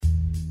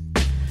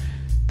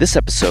This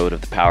episode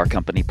of the Power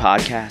Company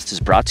podcast is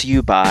brought to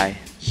you by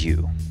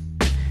you.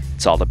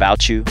 It's all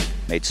about you,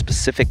 made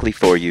specifically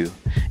for you,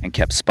 and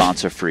kept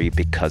sponsor-free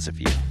because of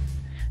you.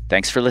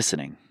 Thanks for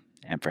listening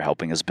and for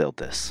helping us build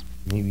this.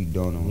 I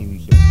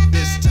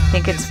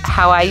think it's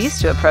how I used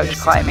to approach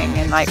climbing,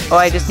 and I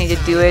just need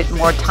to do it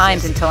more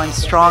times until I'm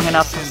strong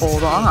enough to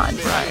hold on.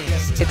 Right.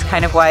 It's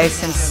kind of why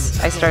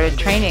since I started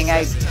training,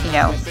 in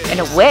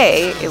a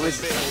way, it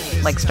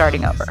was like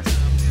starting over.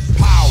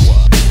 Power.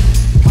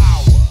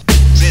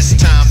 This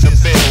time to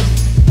build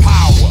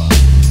power.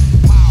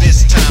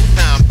 This time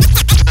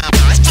to build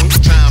power.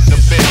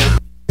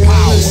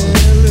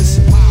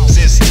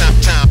 This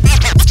time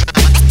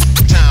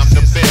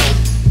to build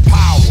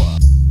power.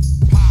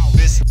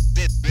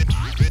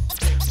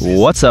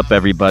 What's up,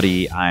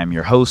 everybody? I am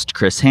your host,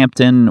 Chris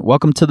Hampton.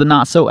 Welcome to the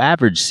Not So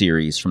Average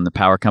series from the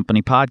Power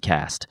Company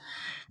podcast.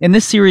 In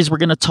this series, we're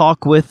going to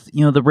talk with,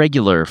 the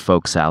regular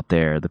folks out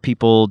there, the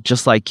people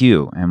just like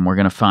you, and we're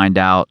going to find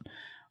out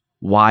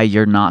why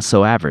you're not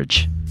so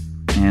average.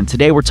 And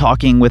today we're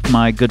talking with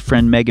my good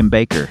friend Meghan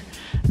Baker.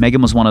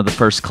 Meghan was one of the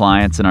first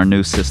clients in our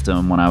new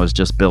system when I was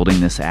just building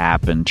this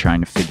app and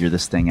trying to figure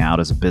this thing out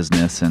as a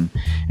business. And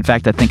in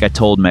fact, I think I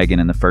told Meghan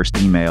in the first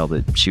email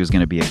that she was going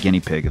to be a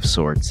guinea pig of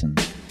sorts.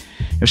 And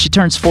she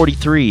turns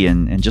 43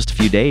 in just a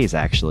few days,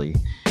 actually.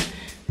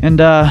 And,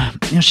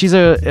 she's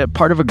a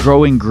part of a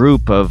growing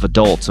group of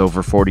adults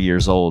over 40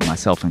 years old,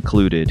 myself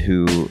included,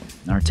 who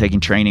are taking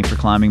training for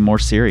climbing more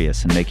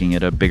serious and making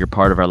it a bigger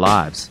part of our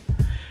lives.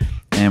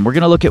 And we're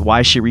going to look at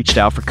why she reached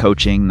out for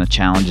coaching, the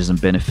challenges and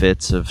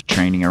benefits of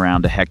training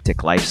around a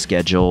hectic life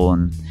schedule,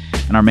 and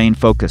our main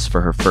focus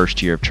for her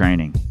first year of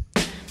training.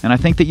 And I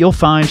think that you'll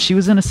find she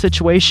was in a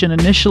situation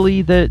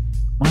initially that,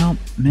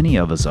 many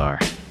of us are.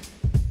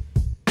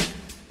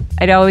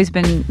 I'd always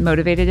been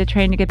motivated to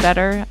train to get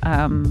better,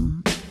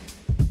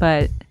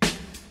 but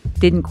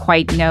didn't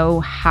quite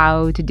know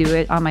how to do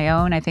it on my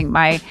own. I think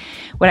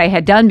what I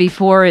had done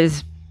before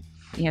is,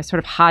 sort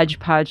of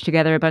hodgepodge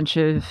together a bunch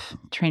of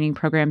training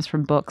programs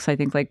from books. I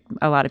think like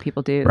a lot of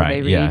people do.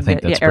 Right. They read I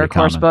think that's Air pretty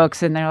Course common.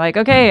 books, and they're like,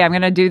 okay, I'm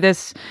going to do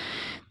this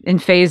in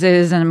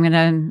phases, and I'm going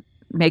to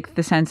make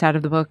the sense out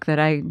of the book that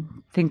I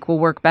think will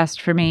work best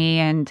for me.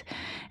 And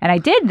I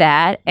did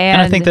that. And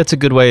I think that's a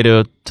good way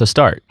to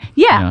start.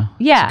 Yeah.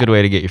 It's a good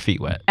way to get your feet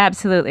wet.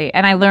 Absolutely.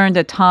 And I learned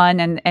a ton.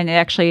 And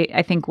actually,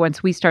 I think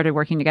once we started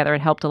working together,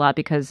 it helped a lot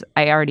because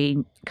I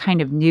already kind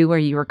of knew where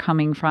you were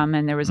coming from.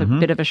 And there was a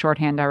bit of a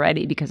shorthand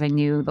already because I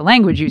knew the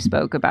language you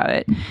spoke about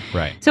it.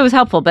 Right. So it was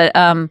helpful. But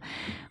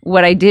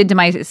what I did to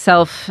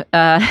myself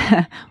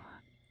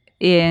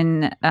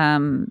in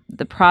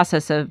the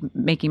process of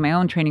making my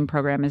own training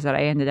program is that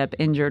I ended up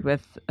injured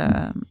with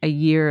a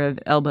year of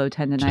elbow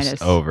tendonitis.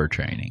 Just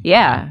overtraining.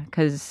 Yeah,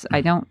 because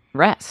I don't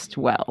rest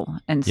well.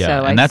 And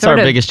And that's our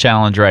biggest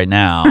challenge right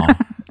now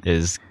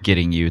is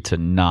getting you to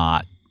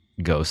not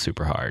go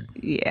super hard.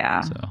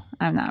 Yeah. So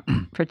I'm not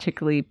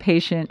particularly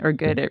patient or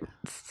good at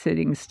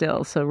sitting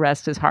still, so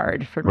rest is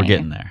hard for me. We're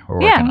getting there.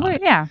 We're working on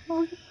it.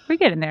 We're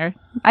getting there.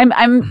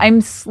 I'm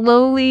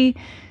slowly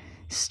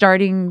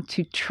starting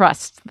to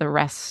trust the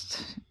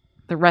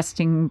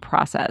resting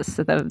process,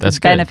 the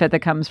benefit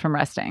that comes from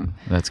resting.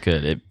 That's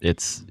good.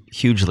 It's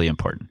hugely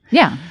important.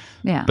 Yeah.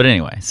 But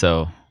anyway,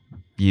 so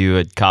you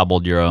had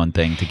cobbled your own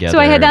thing together. So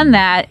I had done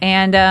that,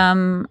 and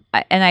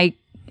I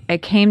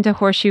came to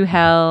Horseshoe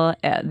Hell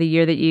the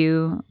year that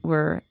you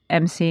were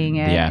emceeing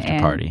it. The after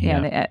party. Yeah,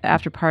 the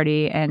after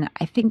party. And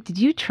I think, did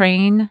you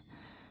train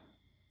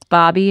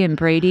Bobby and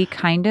Brady,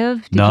 kind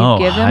of? Did No,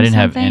 you give them I didn't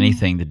have something?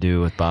 anything to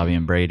do with Bobby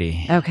and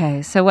Brady.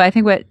 Okay, so I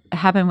think what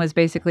happened was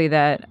basically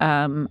that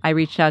I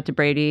reached out to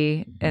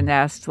Brady and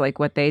asked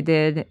what they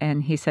did,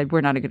 and he said,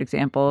 we're not a good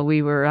example.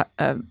 We were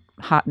a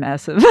hot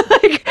mess of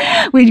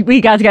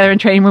we got together and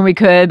trained when we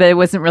could, but it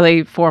wasn't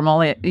really formal.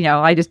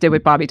 I just did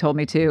what Bobby told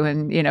me to,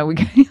 and we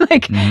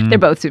they're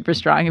both super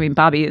strong. I mean,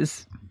 Bobby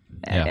is.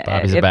 Yeah,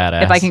 Bobby's a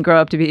badass. If I can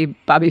grow up to be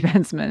Bobby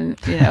Bensman,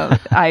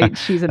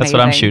 she's amazing. That's what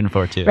I'm shooting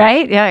for too.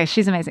 Right? Yeah,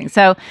 she's amazing.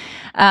 So,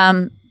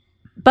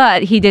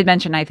 but he did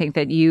mention, I think,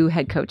 that you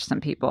had coached some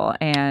people,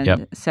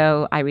 and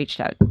so I reached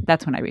out.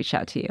 That's when I reached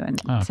out to you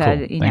and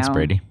said, cool. Thanks,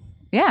 Brady.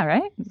 Yeah,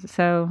 right.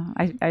 So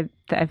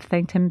I've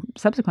thanked him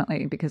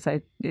subsequently because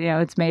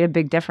it's made a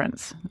big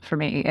difference for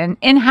me and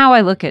in how I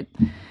look at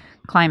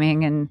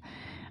climbing, and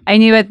I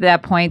knew at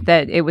that point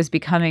that it was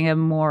becoming a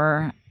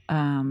more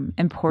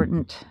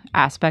important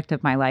aspect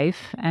of my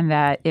life, and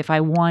that if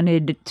I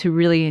wanted to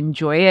really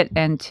enjoy it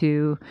and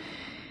to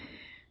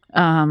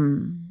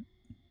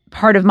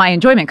part of my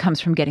enjoyment comes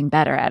from getting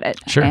better at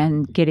it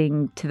and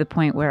getting to the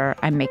point where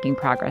I'm making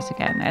progress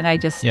again. And I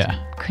just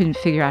couldn't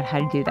figure out how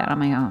to do that on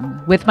my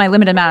own with my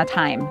limited amount of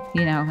time,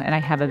 and I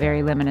have a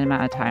very limited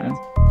amount of time.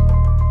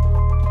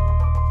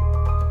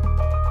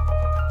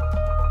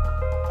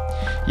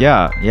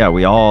 Yeah,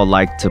 we all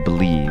like to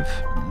believe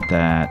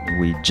that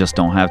we just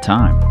don't have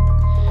time.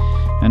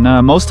 And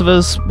most of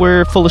us,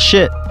 we're full of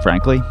shit,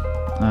 frankly.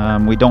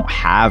 We don't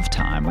have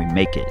time, we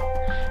make it.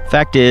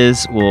 Fact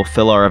is, we'll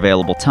fill our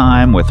available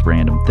time with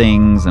random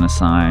things and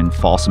assign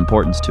false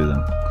importance to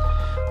them.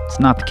 It's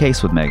not the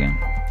case with Meghan.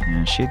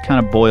 And she had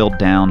kind of boiled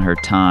down her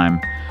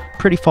time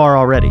pretty far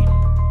already.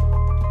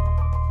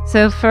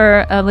 So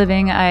for a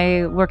living,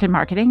 I work in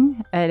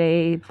marketing at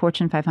a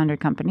Fortune 500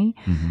 company.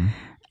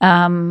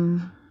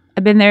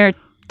 I've been there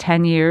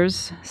 10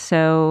 years.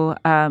 So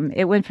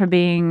it went from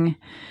being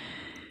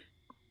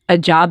a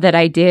job that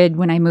I did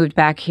when I moved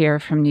back here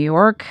from New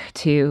York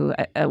to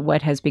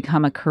what has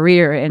become a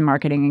career in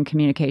marketing and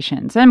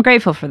communications. And I'm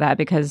grateful for that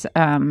because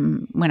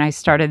when I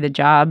started the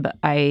job,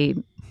 I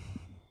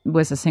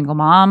was a single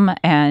mom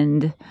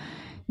and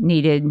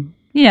needed,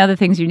 the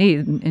things you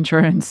need,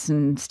 insurance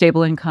and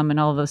stable income and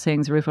all of those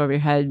things, a roof over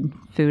your head,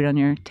 food on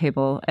your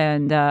table.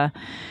 And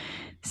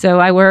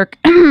so I work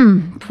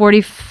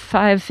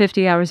 45,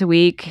 50 hours a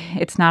week.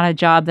 It's not a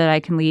job that I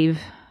can leave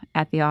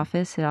at the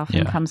office. It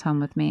often comes home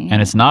with me.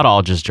 And it's not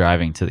all just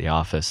driving to the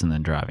office and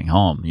then driving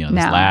home. This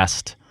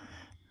last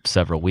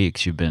several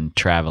weeks, you've been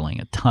traveling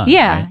a ton.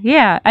 Yeah, right?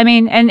 yeah. I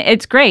mean, and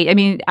it's great. I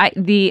mean,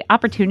 the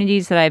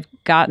opportunities that I've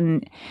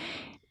gotten,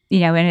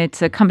 and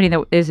it's a company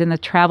that is in the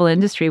travel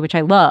industry, which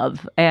I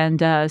love. And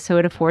so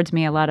it affords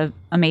me a lot of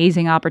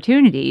amazing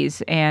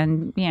opportunities.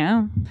 And,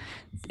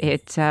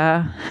 it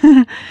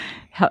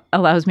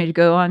allows me to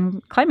go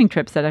on climbing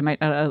trips that I might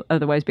not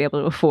otherwise be able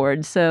to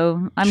afford.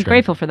 So I'm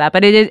grateful for that.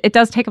 But it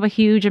does take up a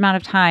huge amount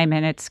of time,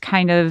 and it's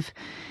kind of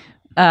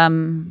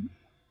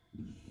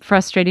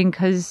frustrating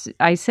because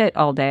I sit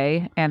all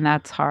day, and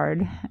that's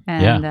hard.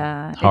 And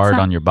hard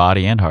on your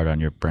body and hard on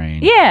your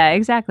brain. Yeah,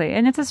 exactly.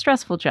 And it's a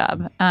stressful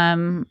job.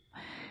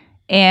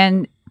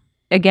 And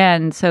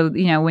again, so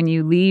when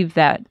you leave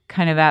that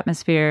kind of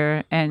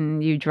atmosphere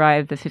and you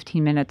drive the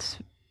 15 minutes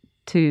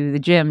to the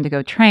gym to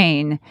go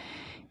train,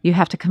 you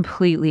have to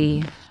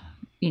completely,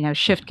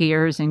 shift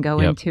gears and go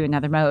into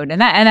another mode.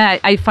 And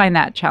I find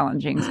that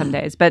challenging some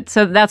days. But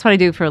so that's what I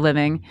do for a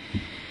living.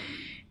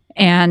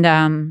 And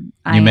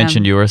you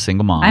mentioned you were a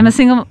single mom. I was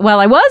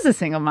a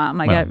single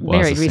mom. I got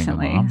married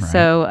recently. Mom, right?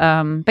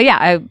 So, but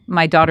yeah,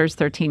 my daughter's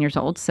 13 years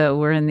old. So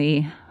we're in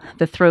the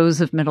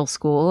throes of middle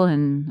school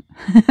and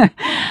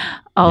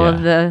all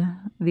of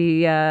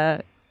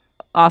the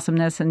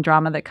awesomeness and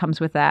drama that comes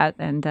with that.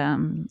 And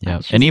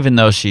and even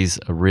though she's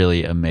a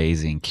really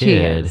amazing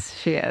kid,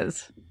 she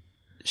is.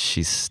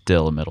 She's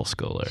still a middle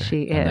schooler.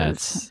 She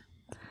is.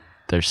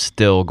 There's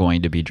still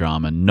going to be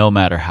drama, no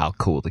matter how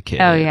cool the kid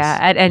is. Oh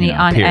yeah,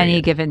 on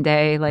any given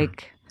day,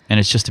 and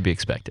it's just to be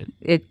expected.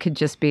 It could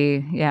just be,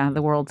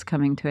 the world's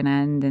coming to an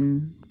end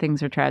and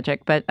things are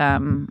tragic. But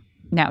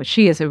no,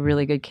 she is a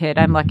really good kid.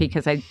 I'm lucky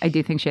because I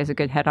do think she has a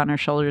good head on her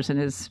shoulders and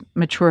is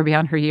mature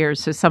beyond her years.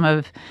 So some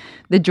of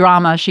the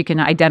drama she can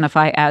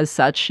identify as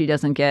such. She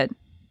doesn't get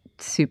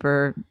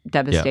super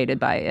devastated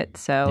by it.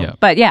 So,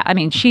 but I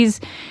mean, she's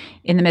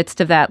in the midst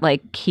of that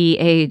key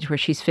age where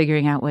she's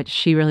figuring out what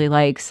she really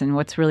likes and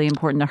what's really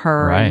important to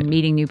her, and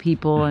meeting new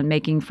people and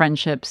making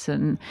friendships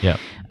and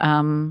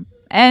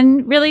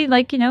really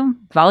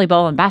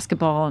volleyball and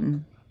basketball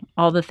and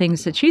all the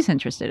things that she's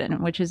interested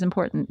in, which is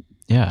important.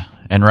 Yeah.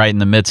 And right in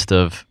the midst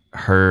of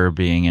her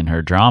being in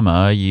her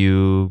drama,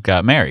 you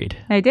got married.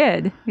 I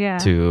did, yeah.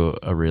 To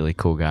a really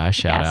cool guy.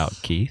 Shout out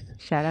Keith.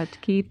 Shout out to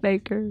Keith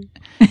Baker.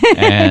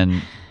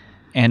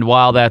 and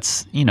while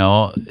that's,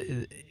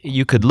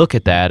 you could look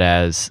at that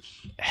as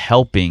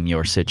helping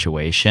your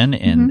situation,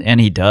 and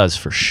he does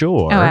for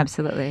sure. Oh,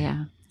 absolutely,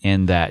 yeah.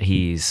 In that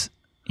he's,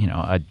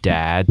 a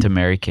dad to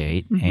Mary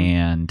Kate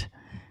and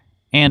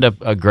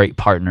a great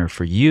partner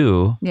for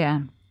you.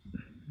 Yeah.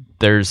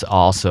 There's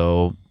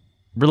also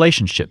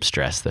relationship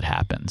stress that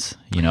happens,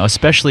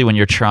 especially when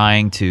you're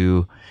trying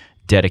to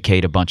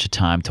dedicate a bunch of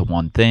time to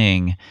one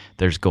thing.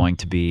 There's going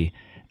to be,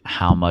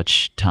 how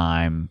much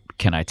time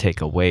can I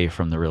take away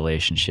from the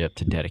relationship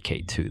to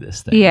dedicate to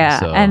this thing? Yeah,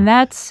 and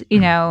that's,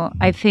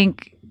 I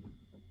think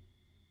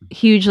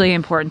hugely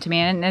important to me.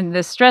 And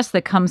the stress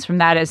that comes from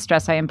that is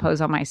stress I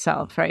impose on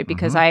myself, right?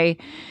 Because I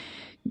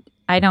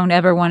don't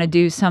ever want to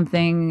do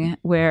something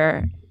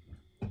where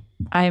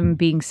I'm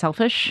being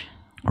selfish,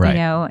 right.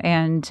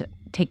 And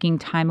taking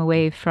time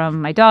away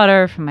from my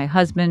daughter, from my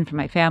husband, from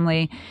my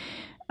family,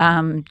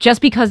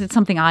 just because it's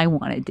something I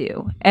want to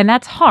do. And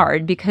that's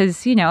hard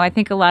because, I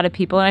think a lot of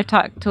people, and I've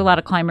talked to a lot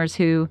of climbers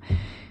who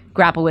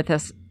grapple with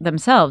this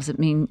themselves. I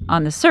mean,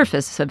 on the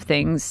surface of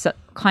things,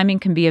 climbing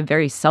can be a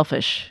very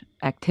selfish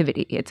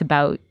activity. It's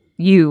about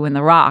you and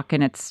the rock,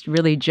 and it's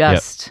really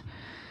just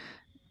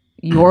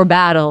your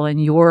battle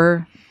and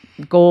your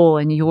goal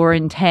and your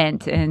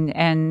intent.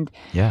 And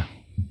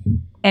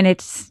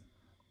it's,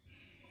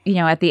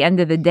 at the end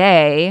of the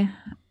day,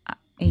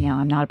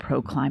 I'm not a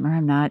pro climber.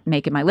 I'm not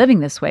making my living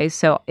this way.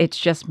 So it's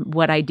just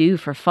what I do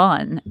for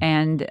fun.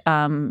 And,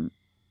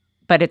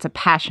 but it's a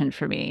passion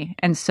for me.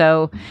 And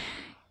so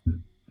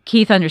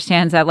Keith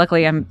understands that.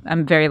 Luckily,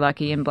 I'm very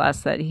lucky and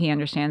blessed that he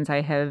understands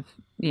I have,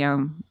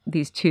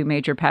 these two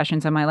major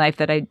passions in my life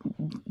that I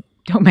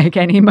don't make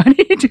any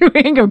money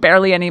doing, or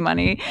barely any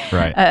money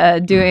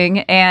doing.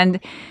 And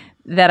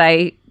that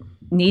I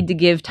need to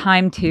give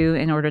time to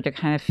in order to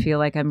kind of feel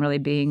like I'm really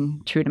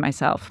being true to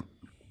myself.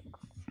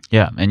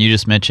 Yeah. And you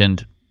just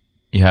mentioned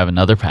you have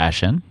another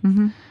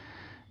passion.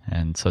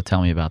 And so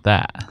tell me about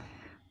that.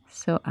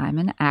 So I'm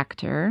an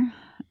actor.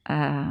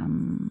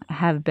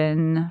 Have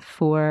been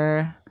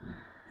for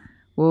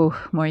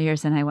more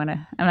years than I want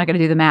to. I'm not going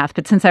to do the math,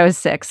 but since I was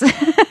 6.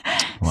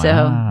 Wow. So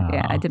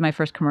yeah, I did my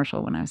first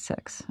commercial when I was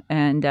 6,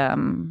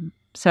 and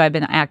so I've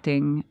been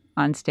acting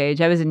on stage.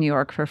 I was in New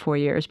York for 4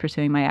 years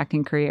pursuing my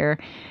acting career,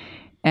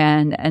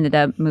 and ended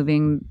up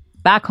moving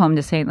back home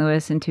to St.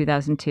 Louis in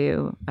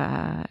 2002,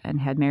 and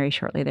had Mary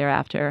shortly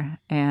thereafter,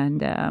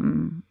 and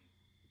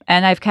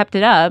I've kept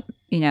it up.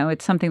 You know,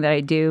 it's something that I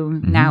do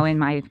now in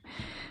my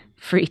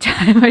free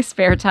time, my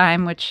spare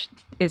time, which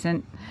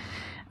isn't.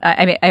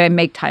 I mean, I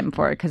make time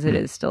for it because it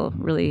is still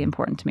really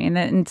important to me. And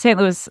in St.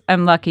 Louis,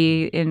 I'm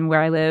lucky in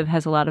where I live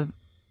has a lot of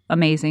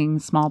amazing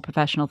small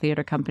professional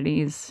theater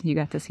companies. You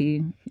got to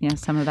see,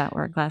 some of that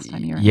work last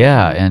time you were.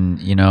 Yeah, and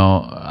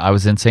I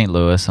was in St.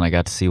 Louis and I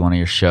got to see one of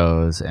your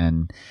shows,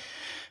 and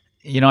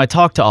I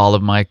talked to all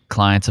of my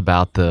clients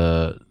about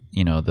the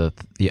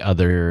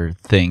other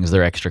things,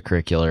 their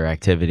extracurricular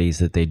activities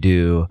that they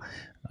do,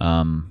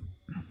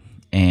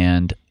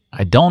 and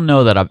I don't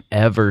know that I've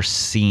ever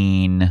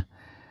seen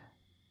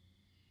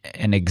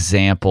an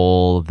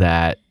example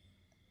that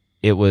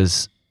it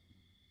was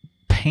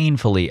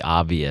painfully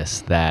obvious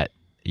that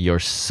you're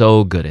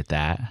so good at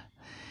that.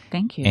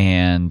 Thank you.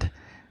 And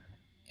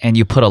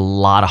you put a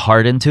lot of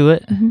heart into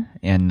it,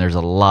 and there's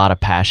a lot of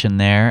passion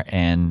there,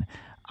 and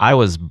I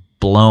was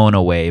blown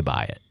away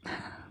by it.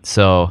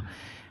 So,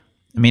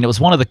 I mean, it was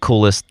one of the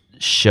coolest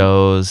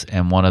shows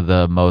and one of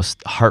the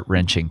most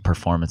heart-wrenching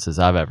performances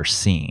I've ever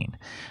seen.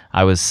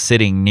 I was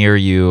sitting near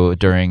you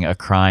during a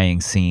crying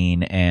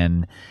scene,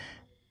 and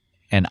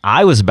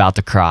I was about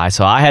to cry,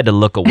 so I had to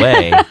look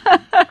away.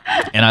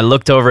 And I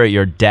looked over at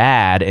your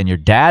dad, and your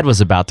dad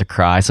was about to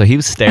cry, so he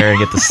was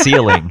staring at the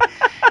ceiling.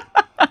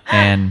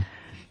 And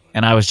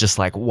I was just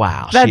like,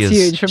 wow, that's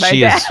huge for my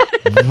dad.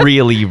 She is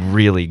really,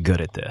 really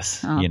good at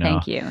this. Oh,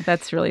 thank you.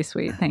 That's really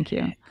sweet. Thank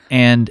you.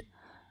 And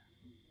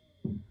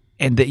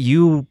that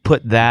you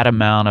put that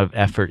amount of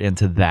effort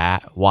into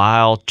that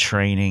while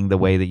training the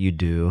way that you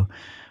do,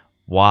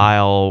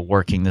 while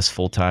working this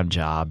full-time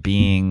job,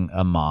 being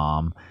a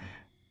mom.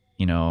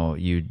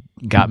 You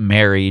got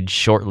married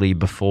shortly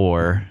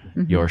before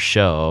your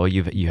show.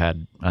 You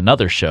had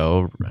another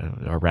show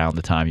around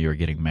the time you were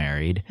getting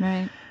married.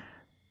 Right.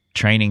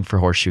 Training for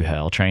Horseshoe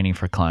Hell, training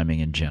for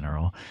climbing in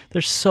general.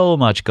 There's so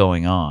much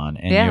going on,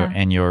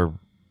 and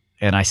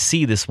and I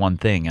see this one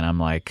thing, and I'm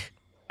like,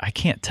 I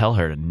can't tell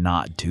her to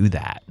not do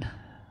that.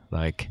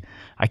 Like,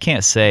 I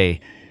can't say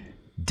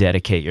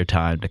dedicate your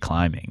time to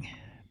climbing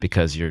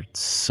because you're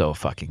so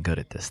fucking good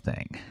at this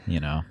thing.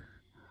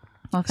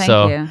 Well,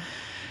 thank you.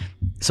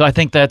 So I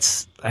think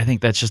that's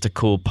just a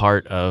cool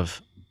part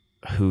of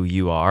who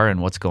you are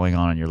and what's going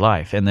on in your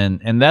life.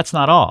 And that's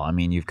not all. I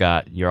mean,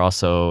 you're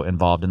also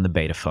involved in the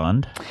Beta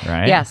Fund,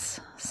 right?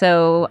 Yes.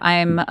 So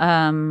I'm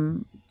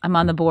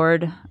on the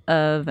board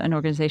of an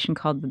organization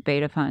called the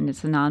Beta Fund.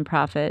 It's a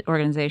nonprofit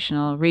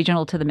organizational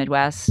regional to the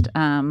Midwest.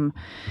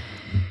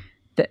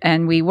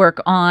 And we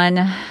work on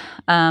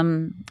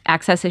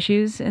access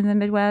issues in the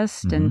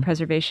Midwest and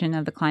preservation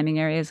of the climbing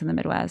areas in the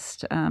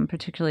Midwest,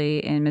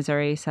 particularly in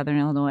Missouri, Southern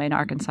Illinois, and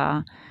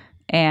Arkansas.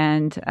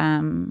 And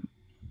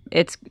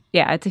it's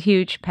a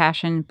huge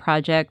passion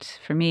project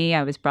for me.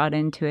 I was brought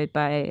into it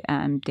by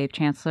Dave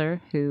Chancellor,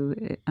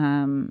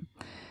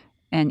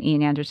 and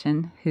Ian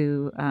Anderson,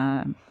 who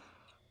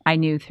I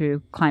knew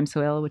through Climb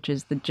Soil, which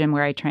is the gym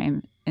where I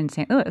train in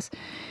St. Louis.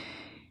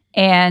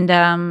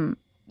 And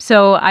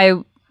so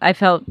I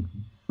felt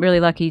really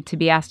lucky to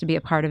be asked to be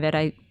a part of it.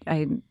 I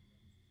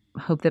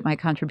hope that my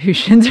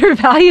contributions are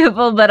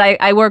valuable, but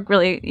I work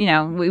really,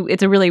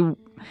 it's a really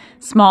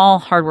small,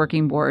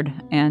 hardworking board.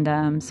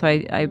 And so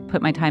I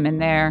put my time in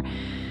there.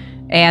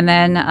 And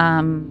then...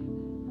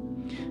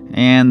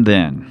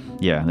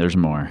 Yeah, there's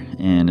more.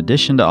 In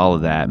addition to all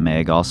of that,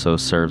 Meg also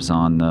serves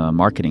on the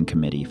marketing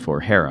committee for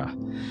HERA.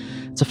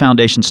 It's a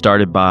foundation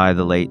started by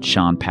the late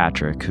Sean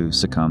Patrick, who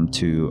succumbed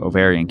to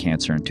ovarian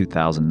cancer in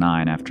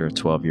 2009 after a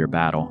 12-year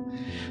battle.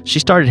 She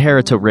started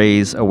HERA to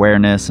raise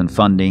awareness and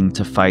funding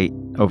to fight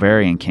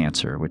ovarian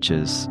cancer, which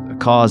is a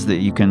cause that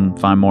you can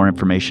find more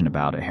information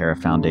about at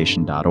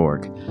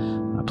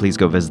herafoundation.org. Please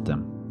go visit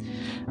them.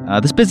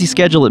 This busy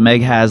schedule that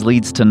Meg has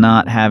leads to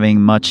not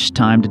having much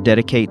time to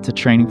dedicate to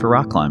training for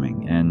rock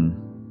climbing, and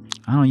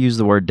I don't use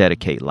the word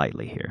dedicate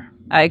lightly here.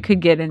 I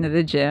could get into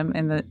the gym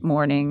in the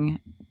morning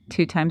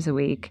 2 times a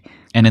week.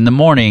 And in the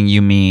morning,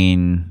 you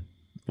mean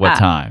what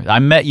time? I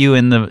met you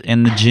in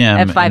the gym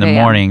at 5 in the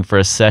a.m. morning for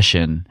a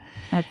session.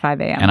 At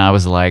 5 a.m. And I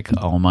was like,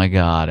 oh my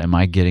God, am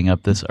I getting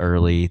up this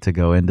early to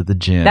go into the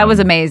gym? That was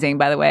amazing,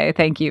 by the way.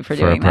 Thank you for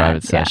doing that. For a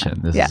private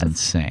session. Yeah. This is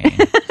insane.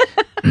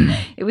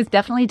 It was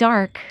definitely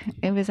dark.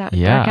 It was dark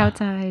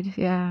outside.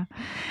 Yeah.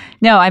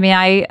 No, I mean,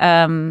 I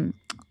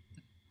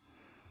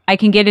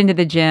can get into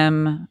the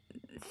gym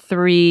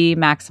 3,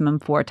 maximum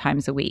 4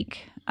 times a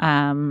week.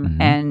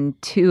 And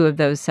 2 of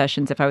those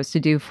sessions, if I was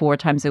to do 4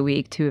 times a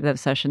week, 2 of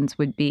those sessions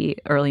would be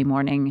early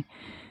morning,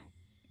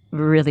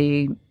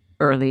 really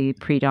early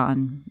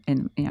pre-dawn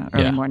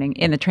early morning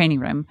in the training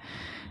room.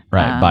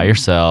 Right, by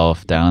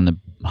yourself, down in the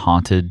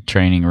haunted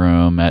training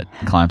room at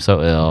Climb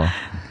So Ill.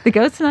 The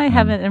ghosts and I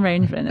have an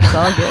arrangement. It's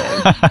all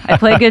good. I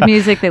play good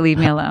music. They leave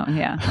me alone.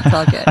 Yeah, it's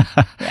all good.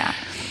 Yeah.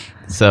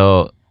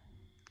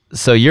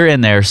 So you're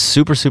in there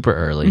super, super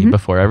early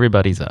before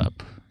everybody's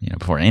up,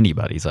 before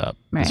anybody's up,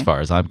 Right. as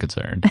far as I'm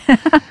concerned.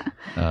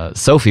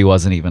 Sophie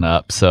wasn't even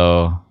up,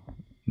 so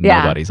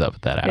nobody's up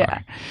at that hour.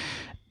 Yeah.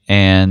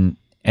 And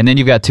then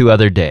you've got 2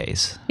 other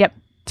days Yep.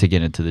 to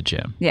get into the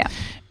gym. Yeah.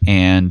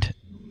 And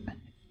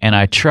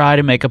I try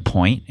to make a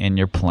point in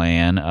your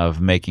plan of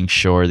making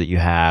sure that you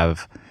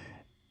have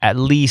at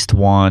least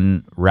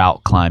one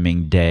route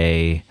climbing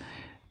day,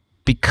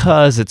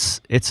 because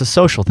it's a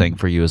social thing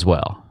for you as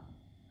well.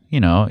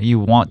 You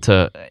want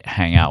to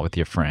hang out with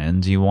your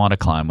friends. You want to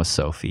climb with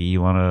Sophie.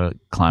 You want to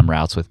climb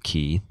routes with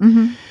Keith.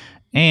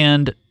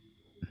 And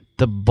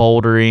the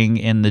bouldering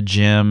in the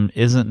gym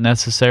isn't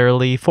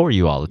necessarily for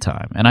you all the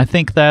time. And I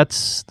think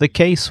that's the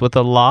case with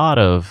a lot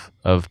of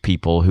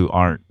people who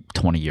aren't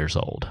 20 years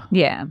old.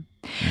 Yeah.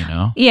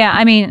 Yeah,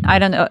 I mean, I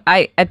don't know.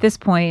 At this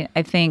point,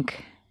 I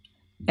think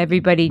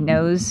everybody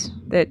knows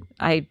that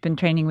I've been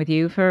training with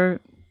you for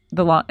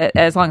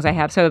as long as I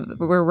have. So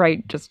we're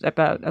right just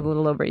about a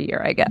little over a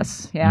year, I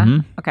guess. Yeah.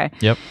 Okay.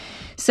 Yep.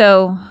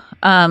 So,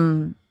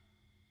 and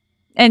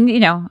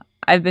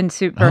I've been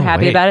super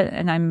happy about it,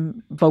 and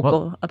I'm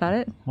vocal about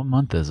it. What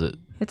month is it?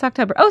 It's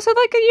October. Oh, so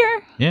like a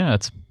year. Yeah,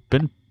 it's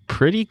been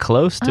pretty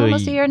close to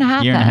almost a year and a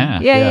half.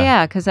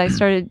 Yeah. Because I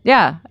started.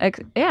 I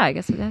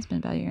guess it has been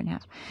about a year and a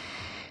half.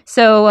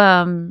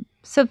 So,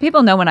 so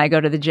people know when I go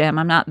to the gym,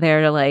 I'm not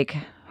there to like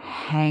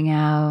hang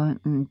out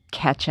and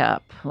catch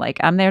up. Like,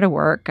 I'm there to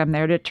work. I'm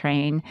there to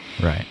train.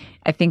 Right.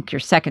 I think your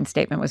second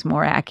statement was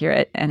more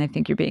accurate, and I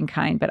think you're being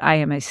kind, but I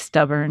am a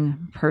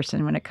stubborn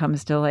person when it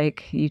comes to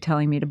like you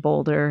telling me to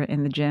boulder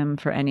in the gym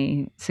for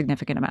any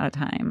significant amount of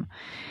time,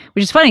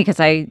 which is funny because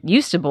I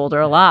used to boulder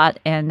a lot,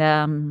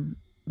 and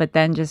but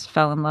then just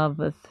fell in love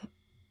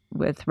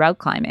with route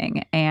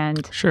climbing,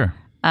 and sure.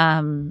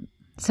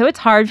 So it's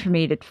hard for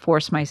me to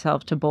force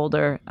myself to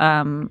boulder,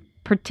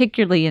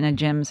 particularly in a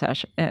gym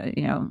session.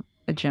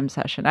 A gym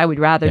session. I would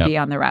rather be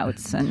on the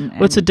routes and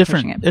it's a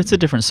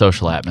different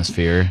social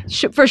atmosphere.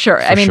 For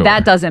sure. I mean,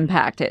 that does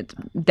impact it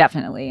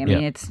definitely. I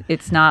mean,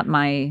 it's not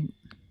my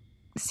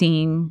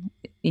scene.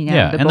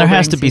 And there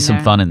has to be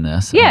some fun in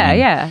this.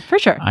 Yeah, for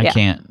sure. I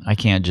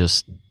can't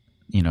just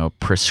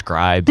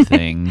prescribe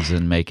things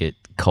and make it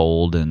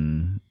cold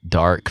and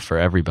dark for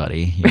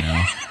everybody.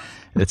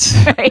 It's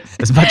right.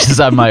 As much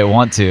as I might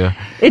want to.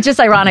 It's just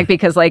ironic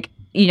because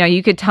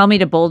you could tell me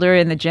to boulder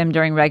in the gym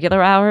during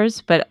regular hours,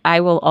 but I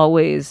will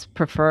always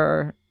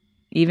prefer,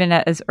 even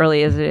as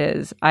early as it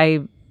is,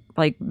 I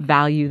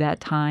value that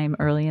time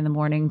early in the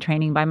morning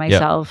training by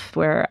myself,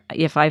 where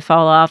if I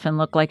fall off and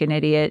look like an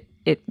idiot,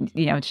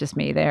 it's just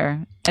me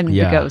there and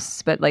the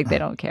ghosts, but they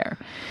don't care.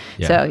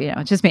 Yeah. So,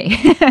 it's just me.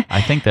 I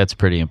think that's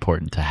pretty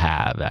important to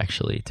have,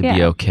 actually, to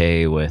be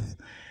okay with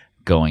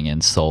going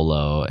in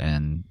solo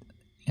and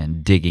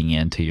digging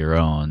into your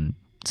own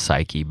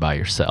psyche by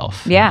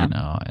yourself. Yeah.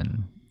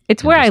 And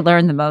it's where I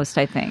learn the most,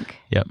 I think.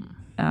 Yep.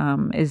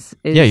 Is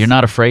you're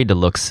not afraid to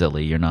look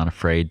silly. You're not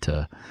afraid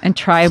to and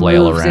try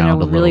moves in a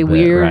really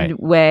weird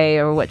way,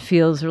 or what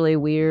feels really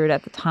weird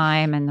at the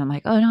time. And I'm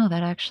like, oh no,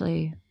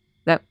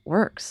 that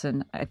works.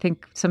 And I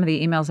think some of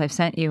the emails I've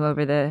sent you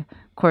over the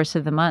course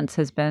of the months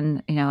has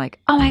been, like,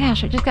 oh my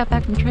gosh, I just got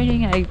back from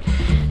training and I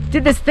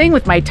did this thing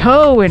with my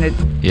toe and it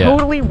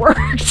totally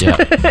worked. Yeah.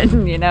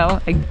 And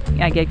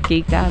I get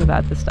geeked out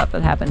about the stuff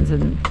that happens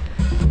in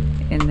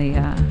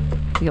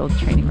the old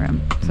training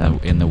room. So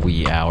in the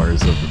wee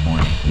hours of the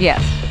morning.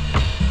 Yes.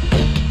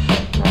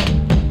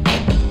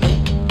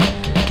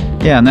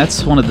 Yeah, and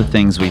that's one of the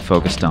things we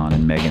focused on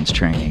in Meghan's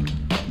training.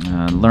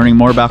 Learning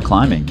more about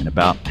climbing and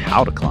about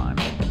how to climb.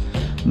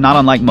 Not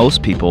unlike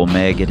most people,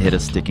 Meg had hit a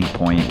sticking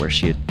point where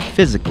she had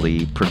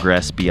physically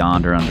progressed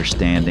beyond her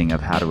understanding of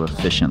how to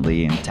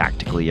efficiently and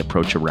tactically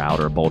approach a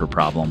route or a boulder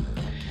problem.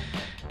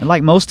 And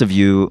like most of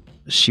you,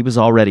 she was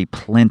already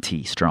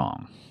plenty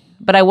strong.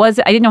 But I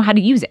didn't know how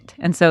to use it.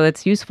 And so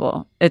it's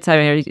useful. It's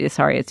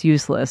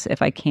useless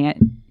if I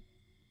can't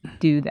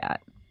do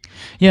that.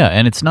 Yeah,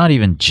 and it's not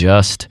even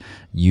just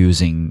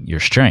using your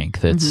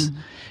strength.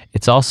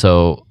 It's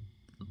also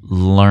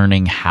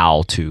learning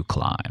how to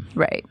climb.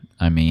 Right.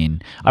 I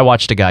mean, I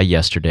watched a guy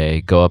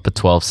yesterday go up a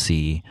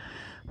 12C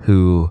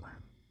who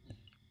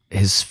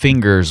his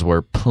fingers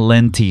were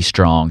plenty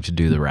strong to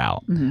do the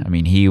route. I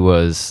mean, he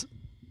was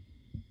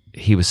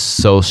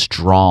so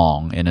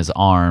strong in his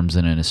arms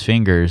and in his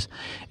fingers,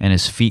 and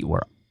his feet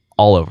were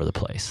all over the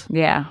place.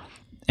 Yeah.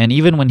 And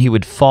even when he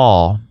would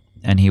fall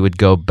and he would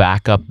go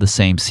back up the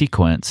same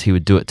sequence, he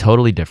would do it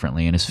totally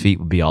differently, and his feet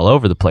would be all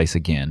over the place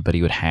again, but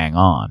he would hang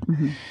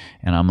on.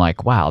 And I'm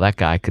like, wow, that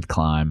guy could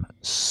climb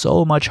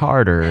so much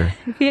harder.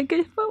 If he had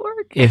good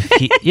footwork.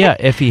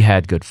 If he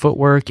had good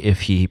footwork,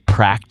 if he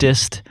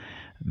practiced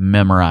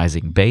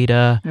memorizing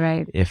beta,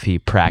 right. If he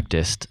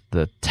practiced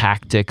the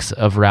tactics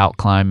of route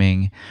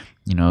climbing,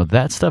 You know,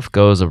 that stuff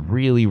goes a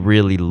really,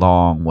 really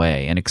long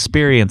way. An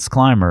experienced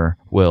climber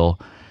will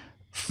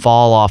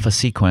fall off a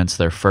sequence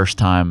their first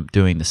time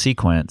doing the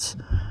sequence,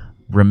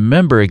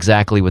 remember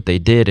exactly what they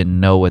did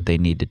and know what they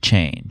need to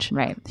change.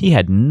 Right. He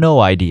had no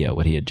idea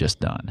what he had just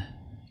done.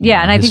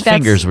 Yeah, and I his think that's,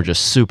 fingers were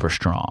just super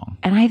strong.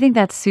 and I think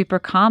that's super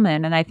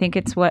common. And I think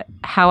it's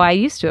how I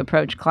used to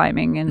approach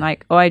climbing, and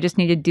like, I just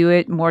need to do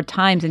it more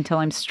times until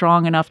I'm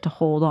strong enough to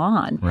hold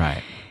on.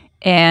 Right.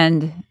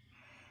 And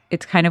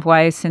it's kind of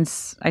why,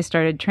 since I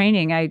started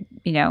training,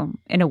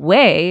 in a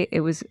way,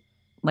 it was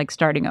like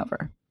starting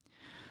over.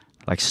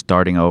 Like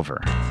starting over.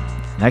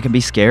 That can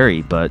be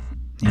scary, but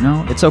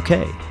it's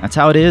okay. That's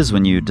how it is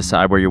when you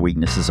decide where your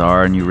weaknesses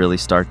are and you really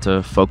start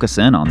to focus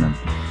in on them.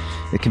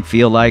 It can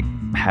feel like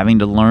having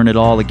to learn it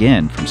all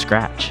again from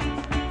scratch.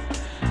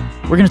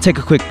 We're going to take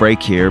a quick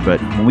break here,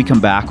 but when we come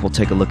back, we'll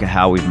take a look at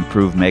how we've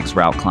improved Meg's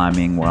route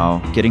climbing while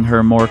getting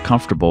her more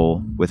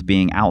comfortable with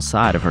being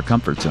outside of her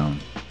comfort zone.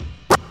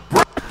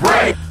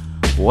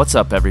 What's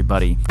up,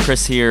 everybody?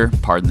 Chris here.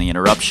 Pardon the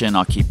interruption.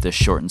 I'll keep this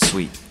short and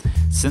sweet.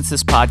 Since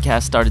this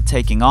podcast started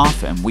taking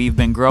off and we've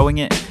been growing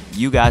it,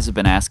 you guys have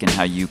been asking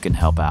how you can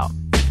help out.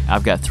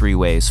 I've got 3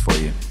 ways for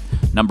you.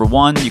 Number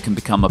 1, you can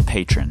become a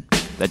patron.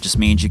 That just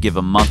means you give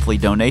a monthly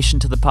donation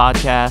to the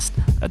podcast,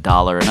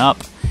 $1 and up,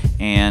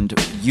 and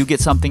you get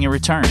something in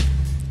return.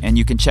 And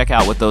you can check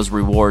out what those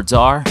rewards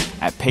are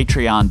at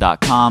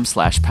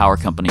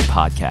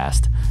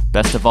patreon.com/powercompanypodcast.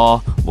 Best of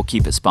all, we'll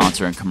keep it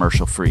sponsor and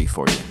commercial free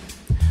for you.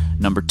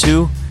 Number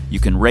 2, you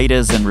can rate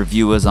us and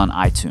review us on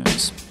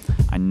iTunes.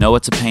 I know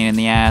it's a pain in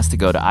the ass to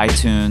go to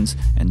iTunes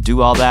and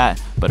do all that,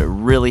 but it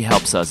really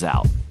helps us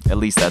out. At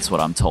least that's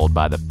what I'm told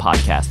by the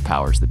podcast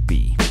powers that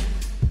be.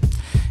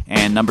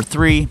 And number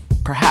 3,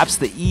 perhaps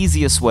the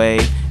easiest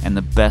way and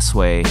the best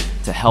way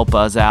to help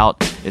us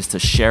out is to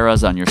share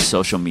us on your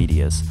social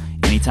medias.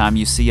 Anytime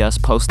you see us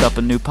post up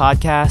a new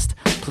podcast,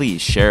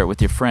 please share it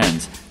with your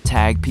friends.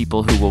 Tag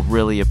people who will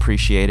really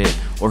appreciate it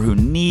or who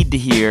need to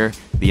hear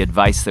the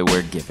advice that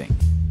we're giving.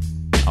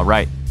 All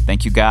right,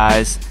 thank you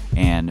guys,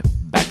 and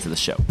back to the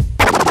show.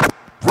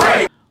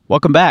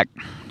 Welcome back.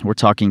 We're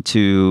talking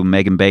to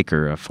Meghan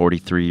Baker, a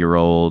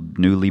 43-year-old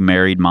newly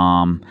married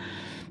mom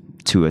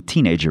to a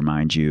teenager,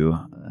 mind you,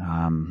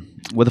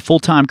 with a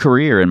full-time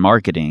career in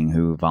marketing,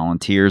 who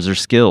volunteers her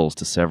skills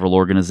to several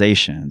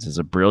organizations, is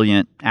a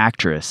brilliant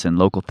actress in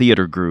local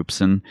theater groups,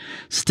 and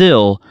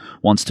still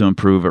wants to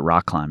improve at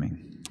rock climbing.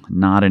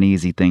 Not an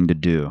easy thing to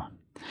do.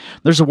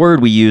 There's a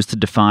word we use to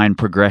define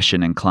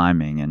progression in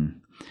climbing,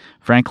 and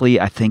frankly,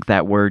 I think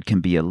that word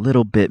can be a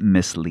little bit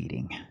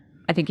misleading.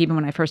 I think even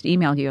when I first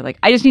emailed you, like,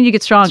 I just need to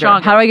get stronger. How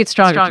do I get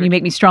stronger? Can you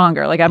make me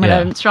stronger? Like, I'm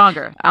going to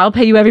stronger. I'll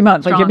pay you every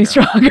month. Like, get me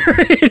stronger.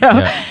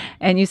 Yeah.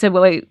 And you said,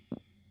 well, wait,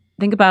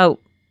 think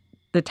about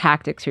the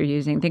tactics you're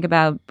using. Think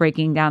about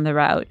breaking down the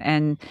route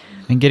and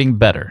getting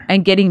better.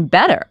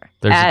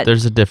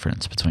 There's a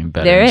difference between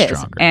better and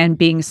stronger. And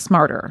being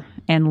smarter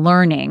and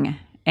learning.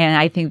 And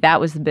I think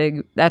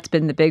that's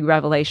been the big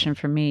revelation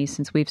for me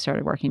since we've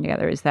started working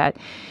together, is that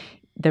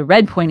the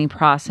red pointing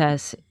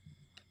process,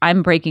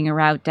 I'm breaking a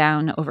route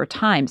down over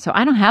time. So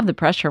I don't have the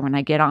pressure when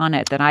I get on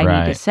it that I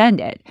need to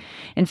send it.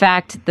 In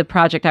fact, the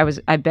project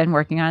I've been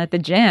working on at the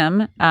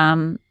gym,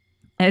 and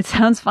it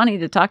sounds funny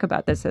to talk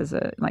about this as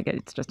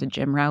it's just a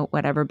gym route,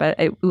 whatever, but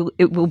it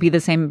will be the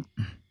same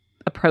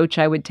approach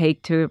I would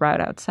take to a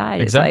route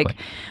outside. Exactly. It's like,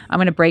 I'm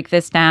going to break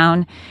this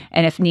down,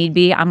 and if need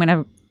be,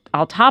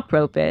 I'll top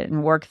rope it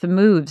and work the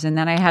moves, and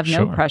then I have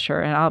no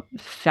pressure, and I'll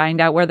find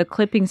out where the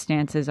clipping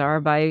stances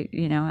are by,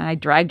 and I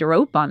dragged a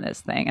rope on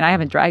this thing, and I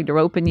haven't dragged a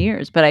rope in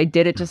years, but I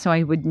did it just so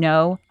I would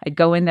know. I'd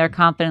go in there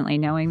confidently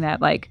knowing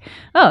that, like,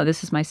 oh,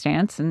 this is my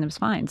stance, and it was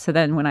fine. So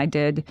then when I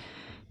did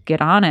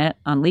get on it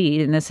on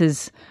lead, and this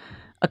is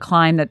a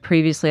climb that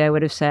previously I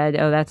would have said,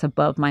 oh, that's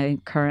above my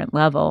current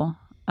level.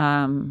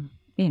 My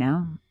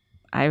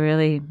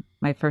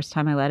first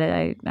time I led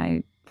it,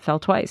 I fell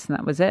twice, and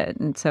that was it.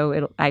 And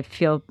so I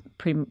feel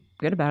pretty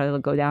good about it. It'll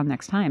go down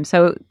next time.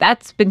 So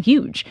that's been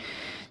huge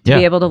to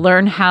be able to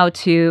learn how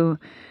to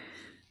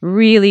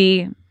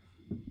really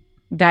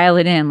dial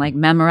it in, like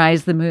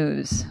memorize the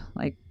moves,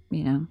 like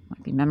you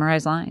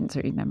memorize lines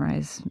or you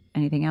memorize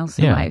anything else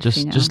in life.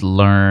 Just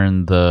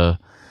learn the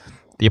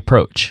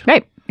approach.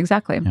 Right,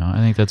 exactly. I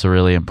think that's a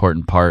really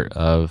important part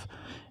of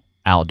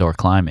outdoor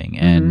climbing,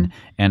 and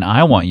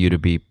I want you to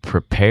be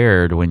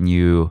prepared when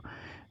you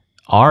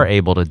are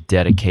able to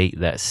dedicate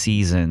that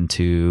season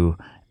to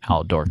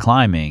outdoor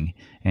climbing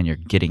and you're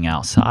getting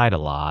outside a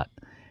lot.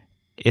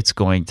 It's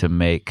going to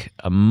make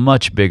a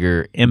much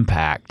bigger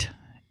impact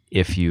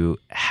if you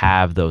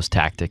have those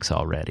tactics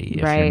already.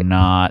 If you're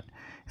not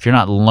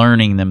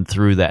learning them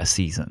through that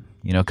season,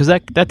 because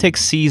that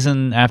takes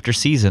season after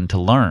season to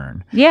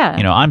learn. Yeah.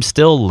 I'm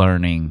still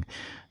learning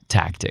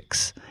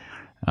tactics.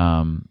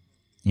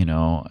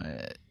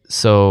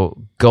 So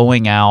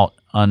going out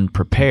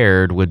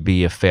unprepared would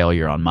be a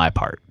failure on my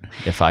part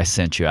if I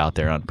sent you out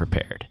there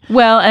unprepared.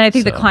 Well, and I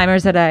think the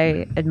climbers that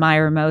I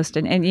admire most,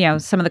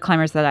 and some of the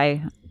climbers that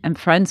I am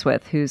friends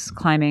with whose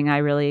climbing I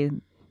really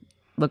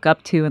look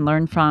up to and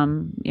learn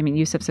from. I mean,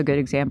 Yusuf's a good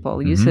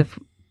example. Yusuf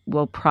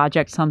will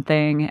project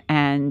something,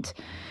 and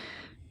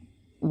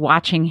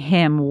watching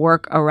him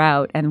work a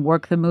route and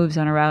work the moves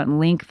on a route and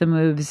link the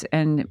moves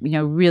and,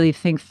 really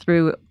think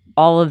through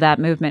all of that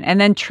movement,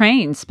 and then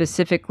train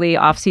specifically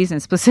off season,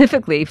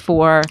 specifically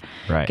for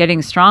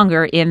getting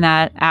stronger in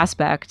that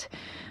aspect.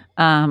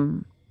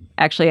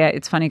 Actually,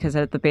 it's funny because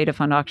at the Beta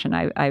Fund auction,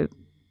 I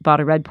bought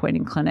a red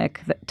pointing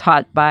clinic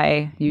taught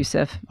by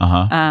Yusuf.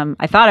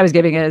 I thought I was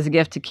giving it as a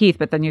gift to Keith,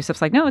 but then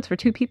Yusuf's like, no, it's for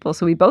 2 people.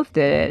 So we both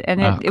did it.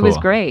 And it was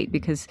great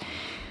because,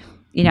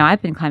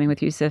 I've been climbing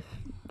with Yusuf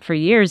for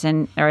years,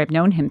 or I've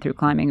known him through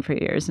climbing for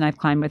years, and I've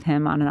climbed with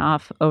him on and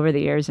off over the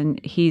years.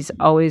 And he's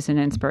always an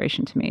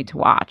inspiration to me to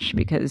watch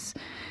because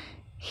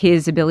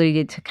his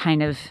ability to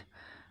kind of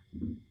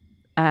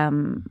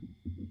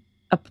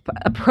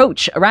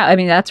approach around. I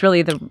mean, that's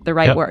really the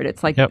right word.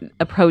 It's like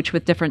approach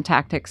with different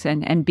tactics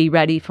and be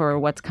ready for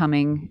what's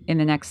coming in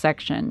the next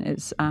section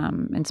is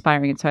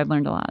inspiring. And so I've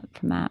learned a lot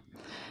from that.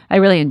 I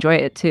really enjoy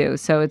it too.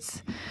 So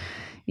it's,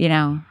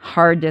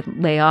 hard to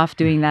lay off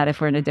doing that if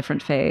we're in a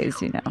different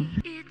phase,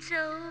 It's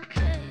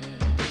okay.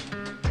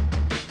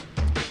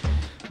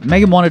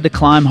 Meghan wanted to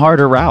climb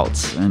harder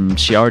routes, and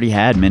she already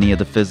had many of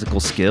the physical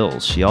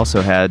skills. She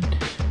also had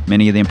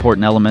many of the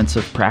important elements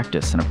of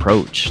practice and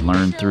approach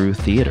learned through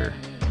theater.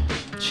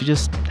 She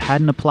just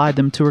hadn't applied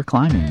them to her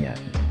climbing yet.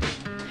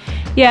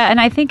 Yeah, and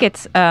I think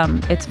it's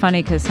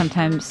funny because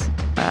sometimes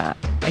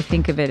I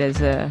think of it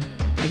as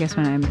I guess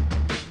when I'm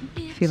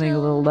feeling a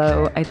little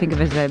low, I think of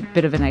it as a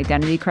bit of an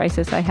identity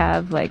crisis I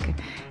have. Like,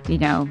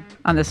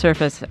 on the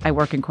surface, I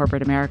work in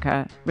corporate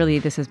America. Really,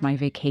 this is my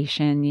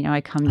vacation.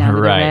 I come down to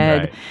the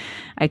red.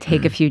 I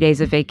take a few days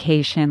of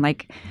vacation.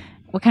 Like,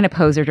 what kind of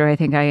poser do I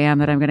think I am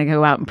that I'm going to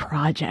go out and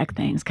project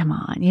things? Come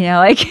on,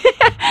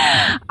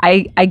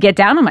 I get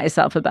down on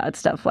myself about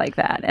stuff like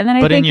that, and then I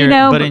think,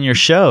 but in your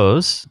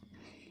shows,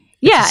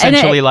 it's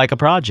essentially like a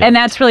project, and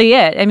that's really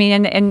it. I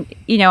mean, and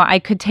I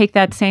could take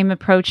that same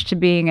approach to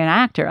being an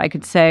actor. I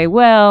could say,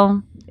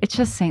 well, it's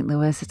just St.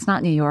 Louis. It's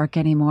not New York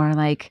anymore.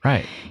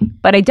 Right.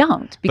 But I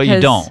don't. But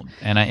you don't,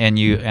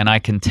 and I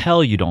can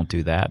tell you don't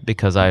do that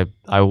because I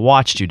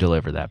watched you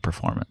deliver that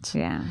performance.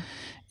 Yeah.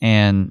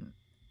 And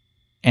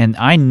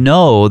I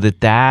know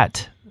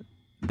that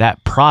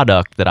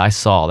product that I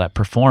saw, that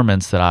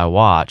performance that I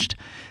watched,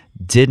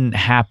 didn't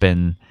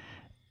happen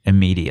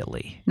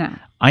immediately. No.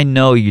 I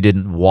know you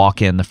didn't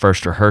walk in the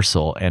first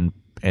rehearsal and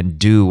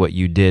do what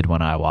you did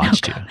when I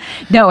watched you.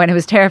 No, and it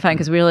was terrifying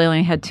because we really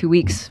only had 2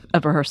 weeks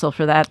of rehearsal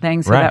for that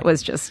thing. So that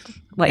was just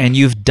like... And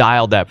you've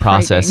dialed that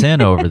process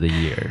in over the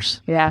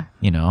years. Yeah.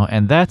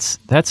 And that's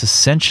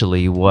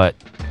essentially what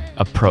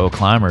a pro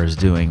climber is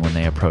doing when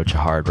they approach a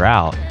hard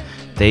route.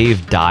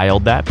 They've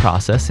dialed that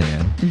process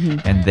in,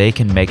 and they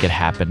can make it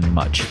happen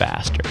much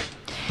faster.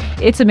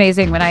 It's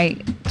amazing when I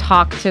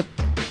talk to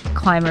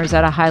climbers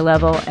at a high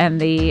level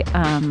and the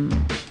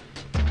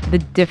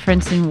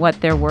difference in what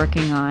they're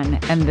working on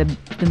and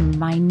the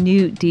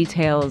minute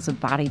details of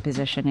body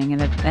positioning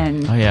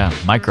and oh yeah,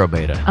 micro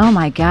beta. Oh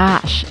my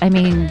gosh! I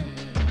mean,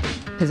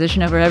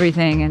 position over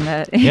everything, and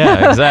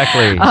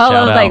exactly. all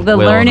of like the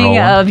learning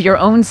of your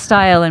own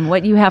style and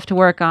what you have to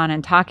work on,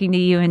 and talking to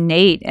you and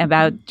Nate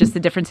about just the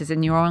differences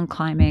in your own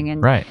climbing,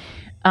 and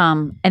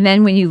and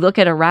then when you look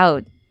at a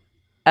route,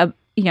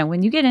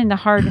 when you get into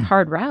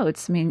hard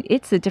routes, I mean,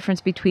 it's the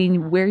difference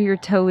between where your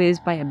toe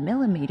is by a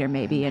millimeter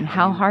maybe and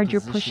how hard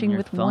you're pushing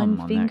with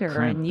one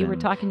finger. And you were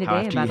talking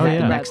today about that.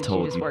 The next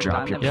hole, you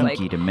drop your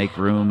pinky to make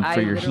room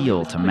for your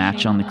heel to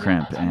match on the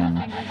crimp, and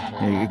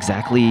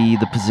exactly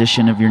the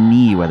position of your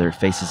knee, whether it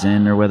faces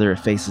in or whether it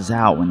faces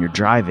out when you're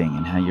driving,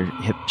 and how your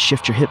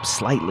shift your hips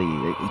slightly.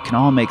 It can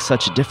all make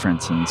such a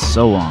difference, and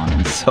so on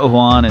and so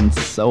on and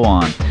so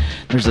on.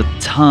 There's a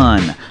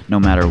ton, no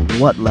matter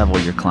what level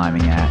you're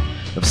climbing at,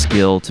 of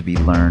skill to be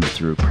learned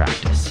through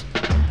practice.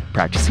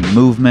 Practicing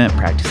movement,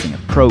 practicing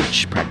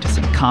approach,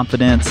 practicing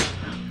confidence,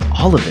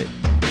 all of it.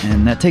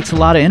 And that takes a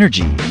lot of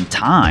energy and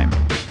time.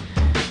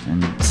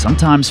 And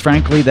sometimes,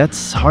 frankly,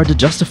 that's hard to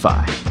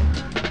justify.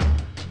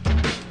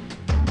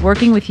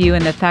 Working with you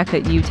and the fact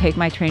that you take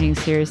my training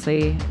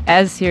seriously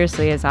as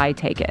I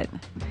take it,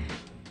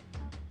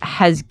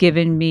 has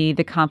given me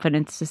the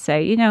confidence to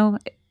say,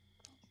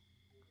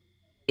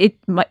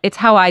 it's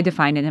how I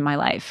define it in my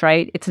life,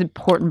 right? It's an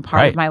important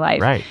part of my life.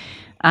 Right.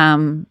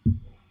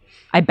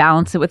 I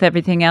balance it with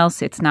everything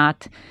else. It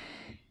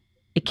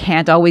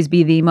can't always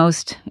be the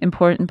most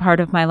important part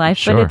of my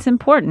life, but it's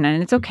important,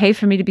 and it's okay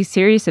for me to be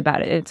serious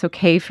about it. It's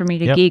okay for me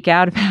to geek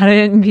out about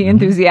it and be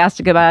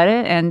enthusiastic about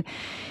it. And,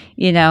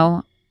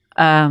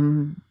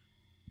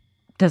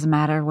 doesn't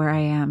matter where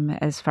I am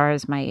as far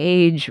as my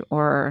age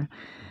or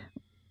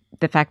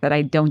the fact that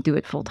I don't do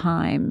it full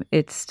time.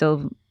 It's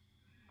still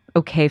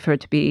okay for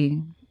it to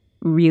be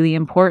really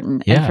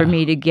important and for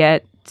me to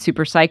get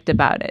super psyched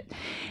about it.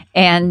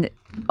 And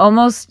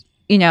almost,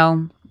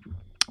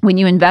 when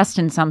you invest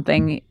in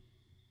something,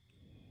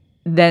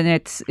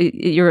 then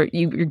you're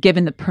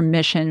given the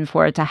permission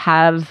for it to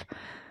have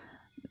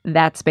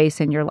that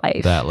space in your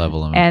life. That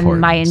level of and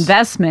my importance.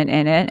 investment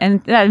in it.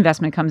 And that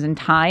investment comes in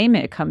time.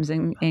 It comes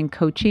in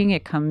coaching.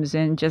 It comes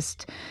in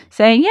just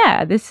saying,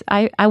 yeah,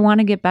 I want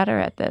to get better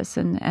at this.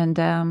 And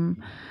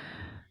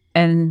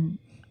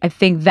I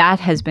think that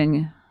has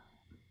been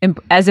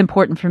as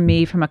important for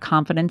me from a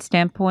confidence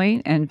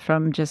standpoint and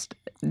from just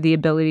the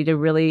ability to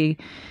really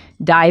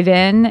dive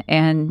in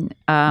and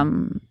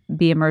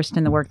be immersed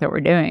in the work that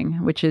we're doing,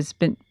 which has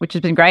been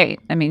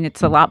great. I mean,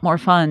 it's a lot more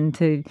fun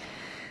to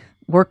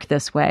work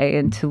this way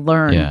and to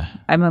learn. Yeah.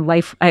 I'm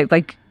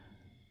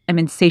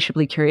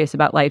insatiably curious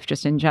about life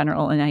just in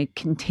general, and I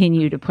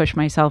continue to push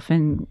myself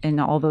in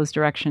all those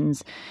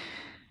directions.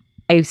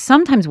 I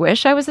sometimes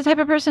wish I was the type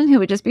of person who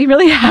would just be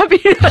really happy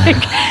to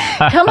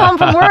come home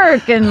from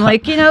work and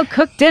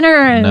cook dinner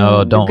and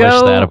No, don't wish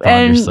go that upon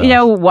and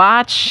yourself.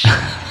 watch.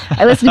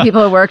 I listen to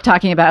people at work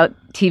talking about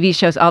TV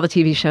shows, all the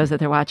TV shows that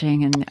they're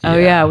watching, and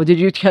well, did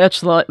you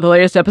catch the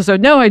latest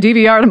episode? No, I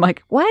DVR'd. I'm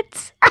like,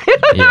 what?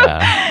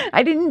 Yeah.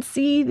 I didn't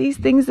see these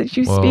things that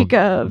you speak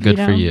of. Good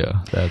for you.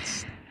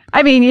 That's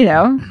I mean,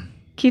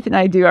 Keith and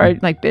I do our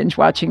binge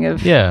watching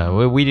of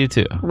we do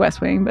too.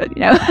 West Wing, but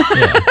Yeah.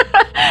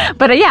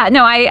 but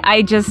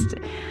I just,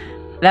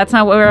 that's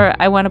not where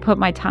I want to put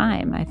my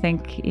time. I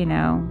think,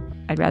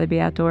 I'd rather be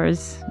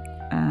outdoors.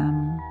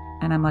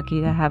 And I'm lucky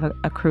to have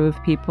a crew of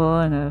people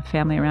and a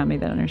family around me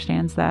that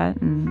understands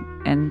that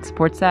and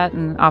supports that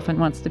and often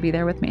wants to be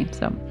there with me.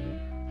 So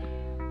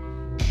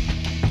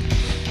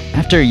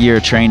After a year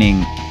of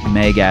training,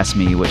 Meg asked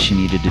me what she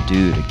needed to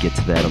do to get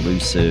to that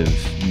elusive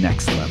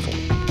next level.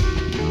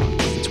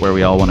 It's where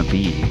we all want to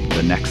be,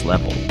 the next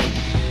level.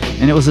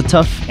 And it was a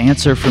tough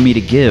answer for me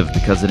to give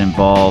because it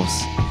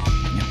involves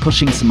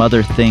pushing some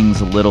other things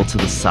a little to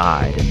the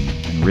side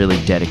and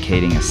really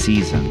dedicating a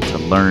season to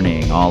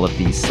learning all of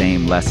these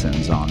same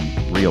lessons on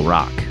real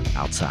rock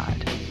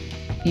outside.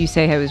 you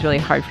say it was really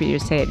hard for you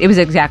to say it. It was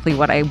exactly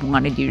what I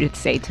wanted you to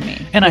say to me.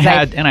 And I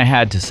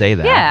had to say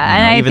that. Yeah,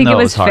 and I even think it though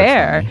was hard for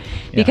fair me.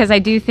 Yeah. because I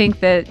do think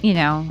that,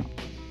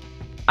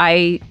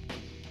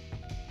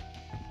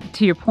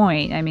 to your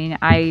point, I mean,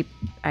 I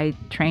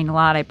train a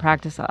lot, I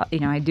practice,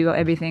 I do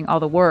everything, all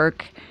the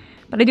work,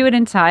 but I do it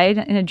inside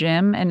in a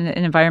gym and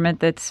an environment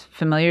that's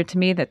familiar to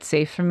me, that's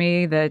safe for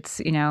me,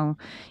 that's,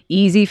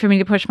 easy for me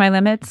to push my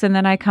limits. And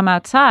then I come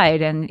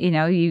outside and,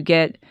 you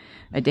get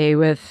a day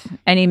with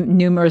any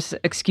numerous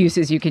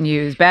excuses you can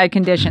use. Bad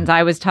conditions.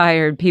 I was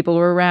tired. People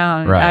were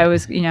around. Right. I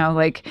was,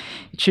 it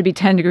should be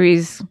 10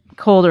 degrees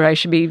colder. I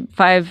should be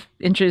 5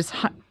 inches,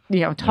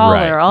 taller.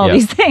 Right. All Yep.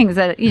 these things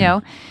that,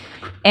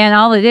 and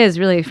all it is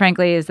really,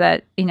 frankly, is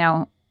that,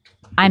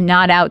 I'm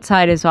not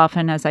outside as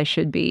often as I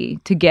should be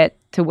to get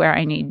to where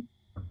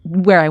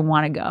I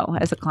want to go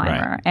as a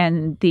climber. Right.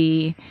 And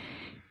the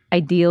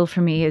ideal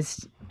for me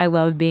is I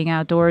love being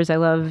outdoors. I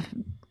love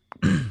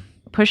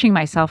pushing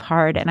myself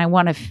hard, and I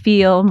want to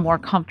feel more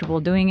comfortable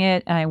doing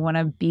it. And I want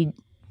to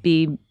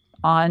be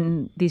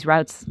on these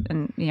routes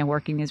and,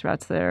 working these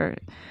routes that are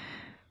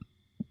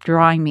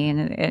drawing me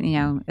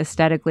and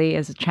aesthetically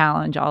as a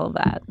challenge, all of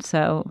that.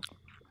 So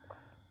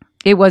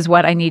it was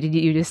what I needed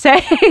you to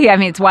say. I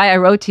mean, it's why I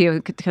wrote to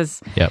you,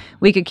 because Yep.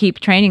 we could keep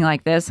training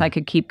like this. I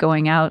could keep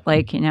going out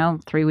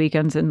 3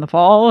 weekends in the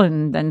fall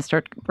and then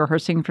start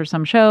rehearsing for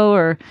some show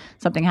or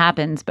something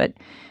happens. But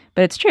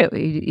it's true.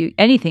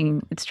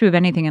 It's true of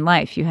anything in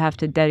life. You have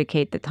to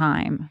dedicate the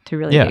time to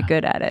really get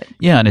good at it.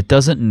 Yeah, and it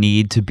doesn't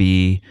need to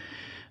be,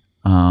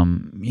 you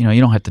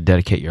don't have to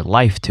dedicate your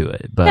life to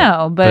it. But,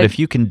 No, but if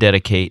you can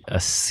dedicate a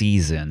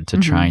season to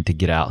trying to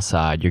get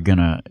outside,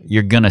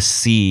 you're gonna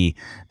see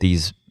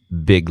these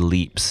big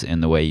leaps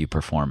in the way you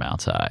perform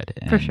outside.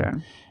 For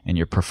sure. And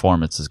your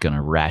performance is gonna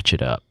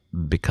ratchet up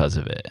because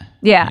of it.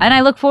 Yeah, and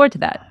I look forward to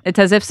that. It's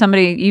as if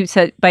you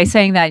said, by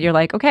saying that, you're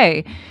like,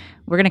 okay,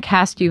 we're going to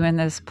cast you in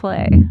this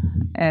play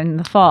in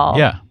the fall.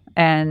 Yeah.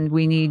 And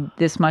we need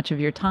this much of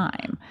your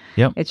time.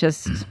 Yep. It's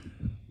just,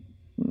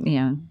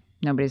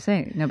 nobody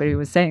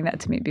was saying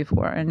that to me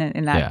before. And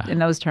in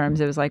those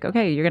terms, it was like,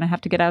 okay, you're going to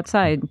have to get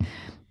outside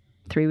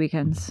 3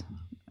 weekends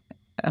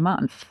a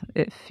month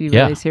if you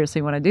really seriously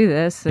want to do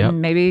this,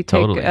 and maybe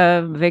take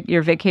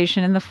your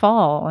vacation in the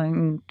fall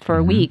and for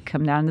a week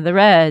come down to the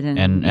Red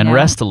and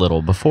rest a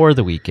little before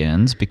the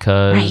weekends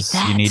because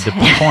you need to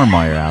perform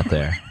while you're out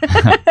there.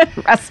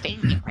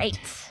 Resting, right?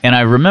 And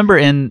I remember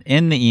in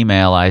the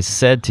email I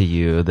said to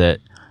you that,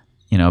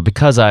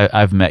 because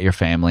I've met your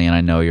family and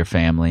I know your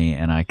family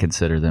and I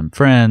consider them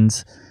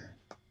friends,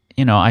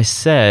 I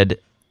said,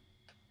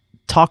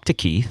 talk to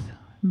Keith,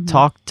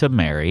 talk to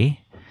Mary,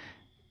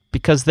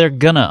 because they're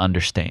gonna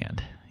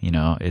understand.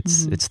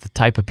 It's the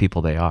type of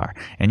people they are.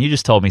 And you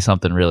just told me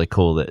something really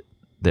cool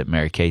that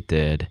Mary Kate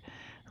did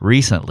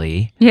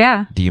recently.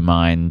 Yeah. Do you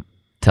mind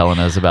telling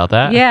us about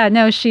that? Yeah.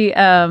 No, she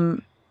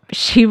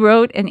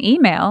wrote an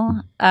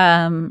email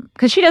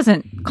because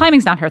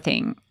climbing's not her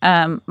thing.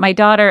 My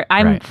daughter,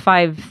 I'm Right.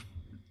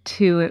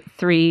 5'2",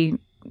 3",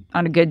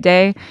 on a good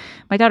day.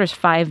 My daughter's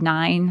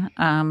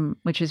 5'9",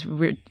 which is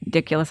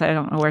ridiculous. I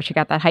don't know where she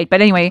got that height.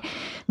 But anyway,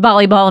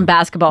 volleyball and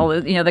basketball,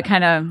 the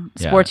kind of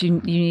sports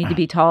you need to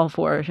be tall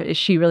for,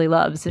 she really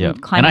loves.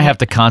 And climbing. And I have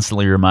to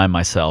constantly remind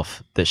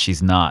myself that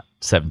she's not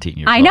 17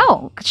 years old. I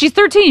know. She's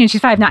 13 and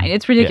she's 5'9".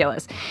 It's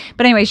ridiculous. Yeah.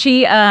 But anyway,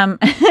 she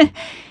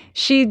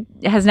she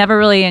has never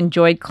really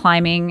enjoyed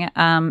climbing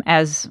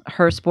as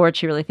her sport.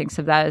 She really thinks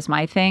of that as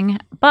my thing.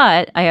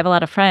 But I have a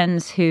lot of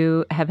friends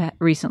who have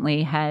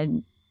recently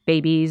had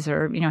babies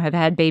or, have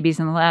had babies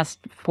in the last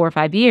 4 or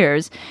 5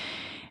 years.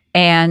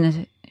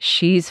 And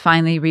she's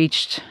finally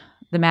reached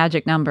the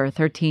magic number,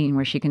 13,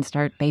 where she can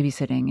start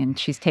babysitting. And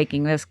she's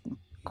taking this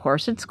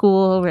course at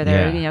school where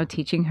they're,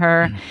 teaching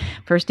her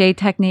first aid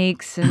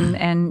techniques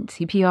and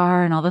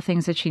CPR and all the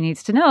things that she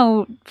needs to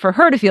know for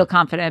her to feel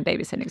confident at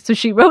babysitting. So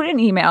she wrote an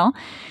email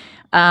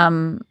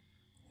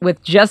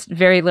with just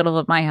very little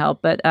of my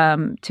help, but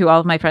to all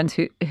of my friends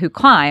who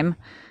climb,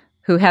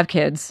 who have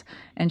kids.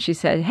 And she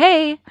said,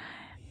 hey,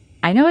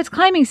 I know it's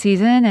climbing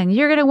season and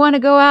you're going to want to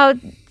go out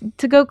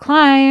to go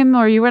climb,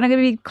 or you're going to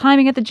be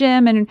climbing at the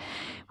gym, and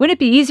wouldn't it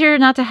be easier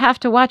not to have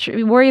to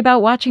worry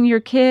about watching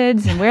your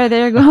kids and where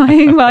they're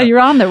going while you're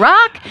on the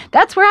rock?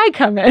 That's where I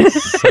come in.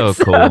 So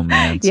cool,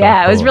 man.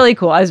 It was really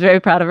cool. I was very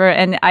proud of her.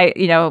 And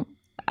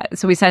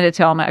so we sent it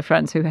to all my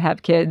friends who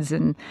have kids,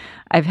 and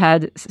I've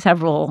had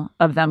several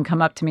of them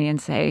come up to me and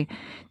say,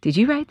 did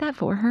you write that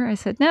for her? I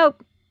said,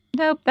 nope,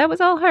 that was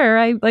all her.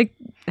 I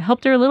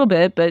helped her a little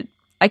bit, but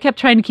I kept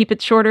trying to keep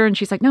it shorter, and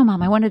she's like, no,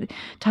 Mom, I wanted to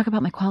talk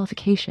about my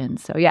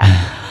qualifications. So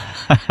yeah.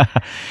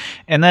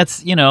 And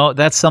that's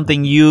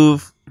something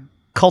you've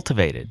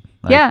cultivated.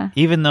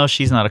 Even though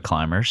she's not a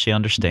climber, she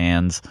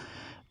understands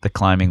the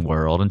climbing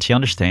world, and she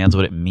understands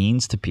what it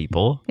means to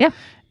people. Yeah.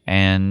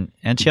 And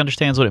she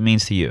understands what it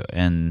means to you.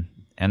 And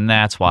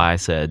that's why I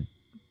said,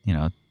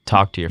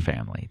 talk to your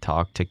family,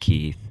 talk to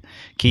Keith.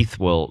 Keith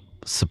will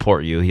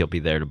support you. He'll be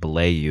there to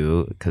belay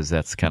you because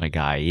that's the kind of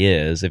guy he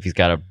is. If he's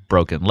got a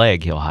broken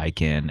leg, he'll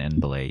hike in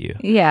and belay you.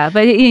 Yeah,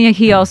 but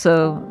he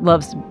also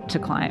loves to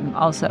climb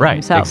himself.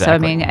 Exactly. So, I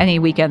mean, any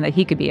weekend that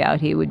he could be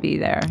out, he would be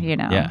there,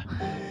 Yeah.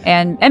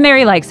 And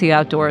Mary likes the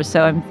outdoors,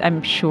 so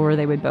I'm sure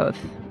they would both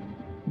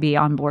be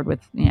on board with,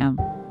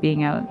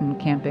 being out and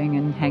camping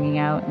and hanging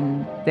out,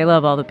 and they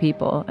love all the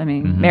people. I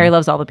mean, Mary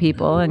loves all the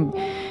people, and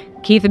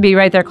Keith would be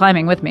right there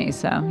climbing with me,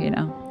 so,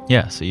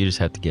 Yeah, so you just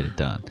have to get it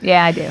done.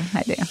 Yeah, I do.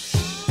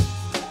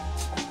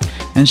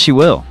 And she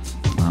will.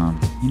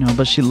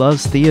 But she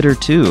loves theater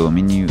too. I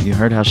mean, you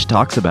heard how she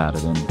talks about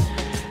it,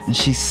 and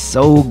she's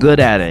so good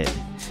at it.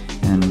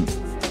 And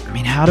I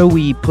mean, how do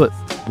we put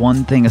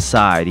one thing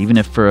aside, even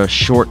if for a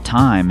short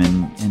time,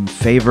 in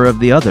favor of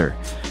the other?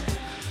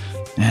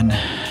 And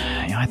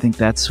I think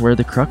that's where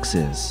the crux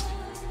is.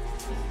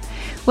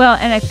 Well,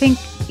 and I think,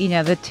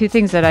 the two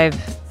things that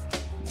I've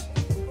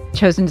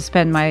chosen to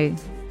spend my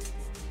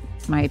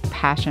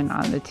passion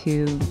on, the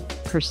two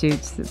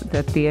pursuits,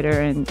 the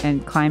theater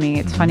and climbing.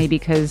 It's funny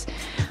because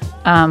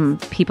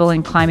people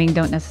in climbing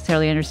don't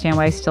necessarily understand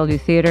why I still do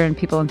theater, and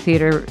people in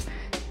theater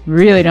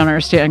really don't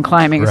understand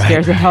climbing. It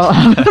scares the hell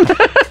out of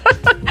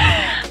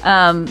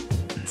them.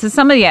 So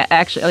somebody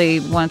actually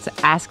once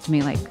asked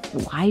me,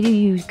 why do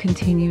you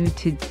continue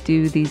to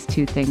do these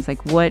two things?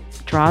 What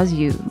draws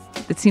you?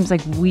 It seems like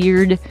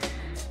weird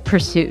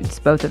pursuits,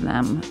 both of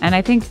them. And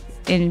I think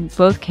in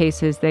both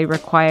cases, they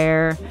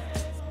require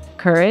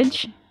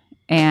courage,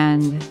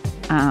 and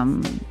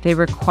they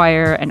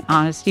require an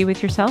honesty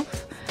with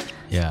yourself.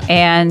 Yeah.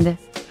 And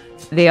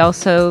they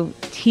also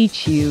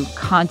teach you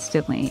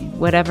constantly,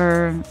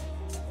 whatever,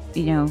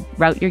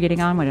 route you're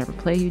getting on, whatever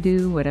play you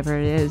do, whatever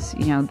it is,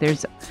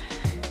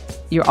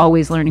 you're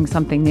always learning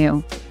something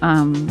new.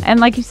 And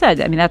like you said,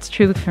 I mean, that's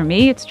true for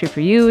me. It's true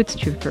for you. It's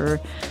true for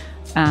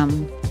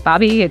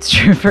Bobby. It's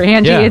true for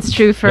Angie. Yeah. It's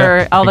true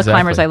for all the exactly.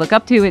 climbers I look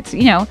up to. It's,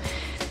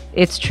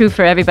 it's true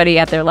for everybody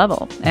at their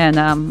level. And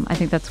I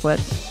think that's what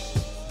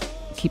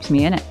keeps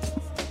me in it.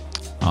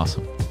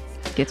 Awesome.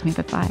 Gets me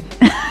to 5.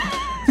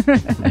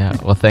 Yeah.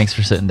 Well, thanks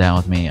for sitting down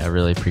with me. I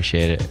really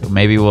appreciate it.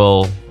 Maybe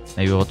we'll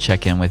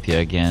check in with you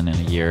again in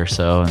a year or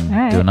so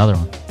and do another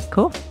one.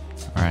 Cool.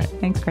 All right.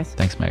 Thanks, Chris.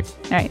 Thanks, Meg.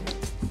 All right.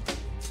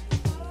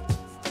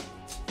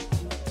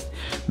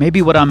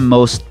 Maybe what I'm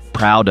most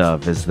proud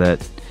of is that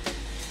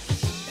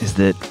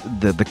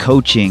the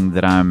coaching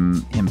that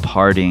I'm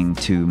imparting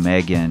to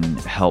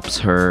Meghan helps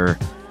her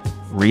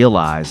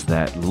realize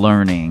that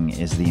learning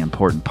is the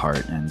important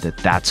part, and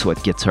that's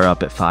what gets her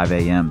up at 5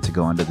 a.m. to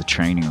go into the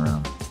training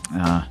room.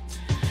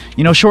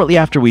 Shortly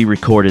after we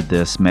recorded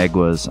this, Meg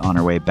was on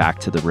her way back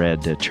to the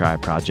Red to try a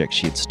project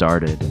she had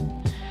started,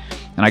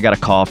 and I got a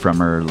call from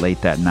her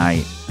late that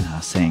night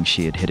saying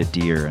she had hit a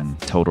deer and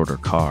totaled her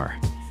car.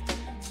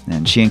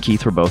 And she and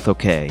Keith were both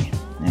okay.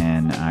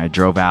 And I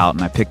drove out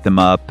and I picked them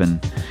up, and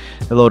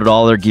they loaded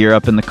all their gear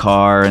up in the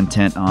car,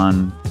 intent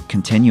on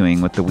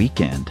continuing with the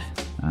weekend,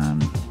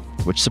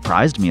 which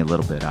surprised me a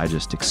little bit. I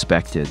just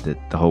expected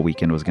that the whole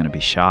weekend was going to be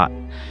shot.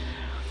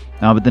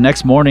 But the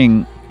next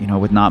morning,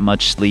 with not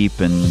much sleep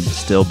and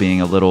still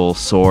being a little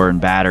sore and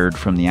battered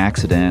from the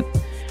accident,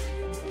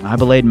 I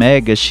belayed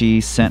Meg as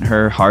she sent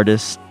her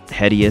hardest,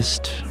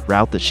 headiest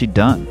route that she'd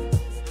done.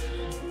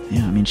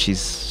 Yeah, I mean,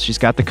 she's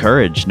got the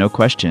courage, no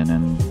question,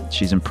 and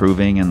she's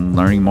improving and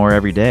learning more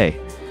every day.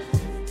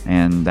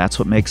 And that's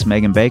what makes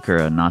Meghan Baker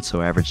a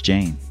not-so-average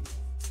Jane.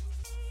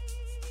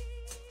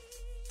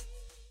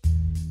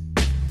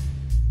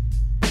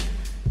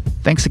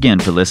 Thanks again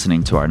for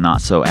listening to our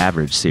Not So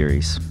Average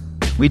series.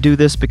 We do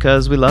this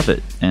because we love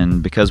it,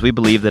 and because we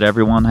believe that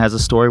everyone has a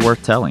story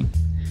worth telling.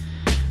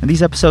 And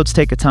these episodes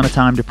take a ton of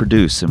time to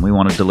produce, and we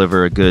want to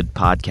deliver a good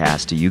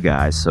podcast to you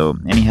guys, so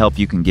any help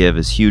you can give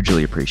is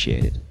hugely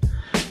appreciated.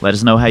 Let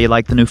us know how you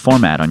like the new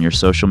format on your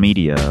social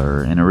media,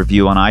 or in a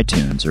review on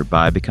iTunes, or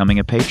by becoming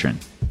a patron.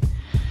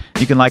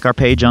 You can like our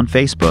page on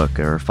Facebook,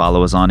 or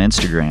follow us on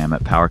Instagram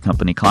at Power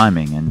Company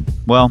Climbing, and,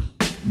 well,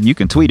 you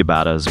can tweet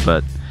about us,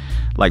 but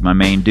like my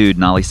main dude,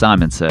 Nolly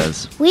Simon,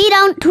 says, We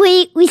don't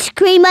tweet, we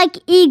scream like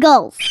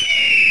eagles.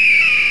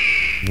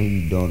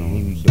 This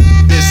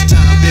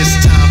time, this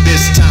time,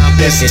 this time,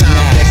 this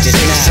time, this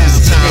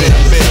time,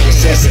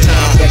 this time, this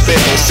time,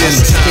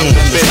 this time, this time,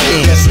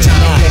 this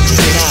time,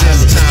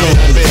 power,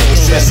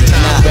 this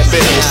time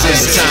to build power, this time to build power,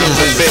 this time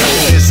to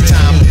build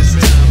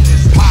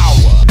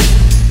power.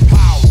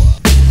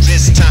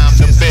 This time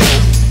to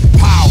build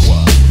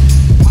power.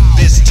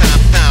 This time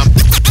to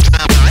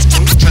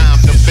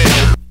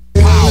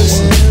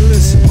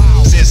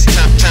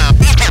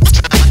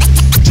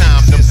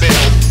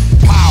build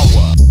power.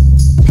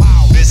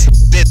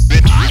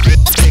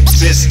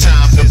 This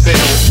time to build power. This time to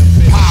build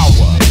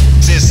power.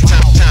 This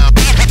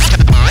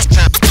time to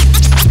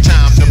build.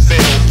 This time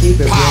to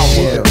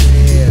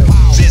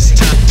build. This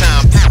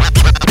time to build.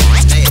 This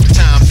time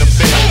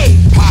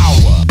to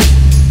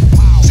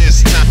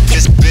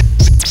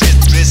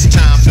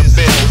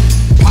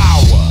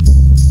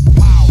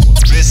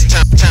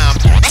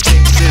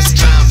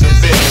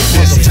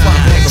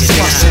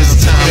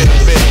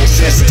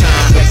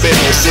build.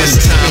 This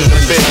time to build. This time to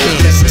build.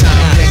 This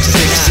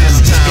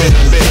time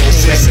to build.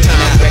 This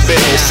time to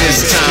build.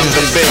 This time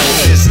to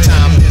build.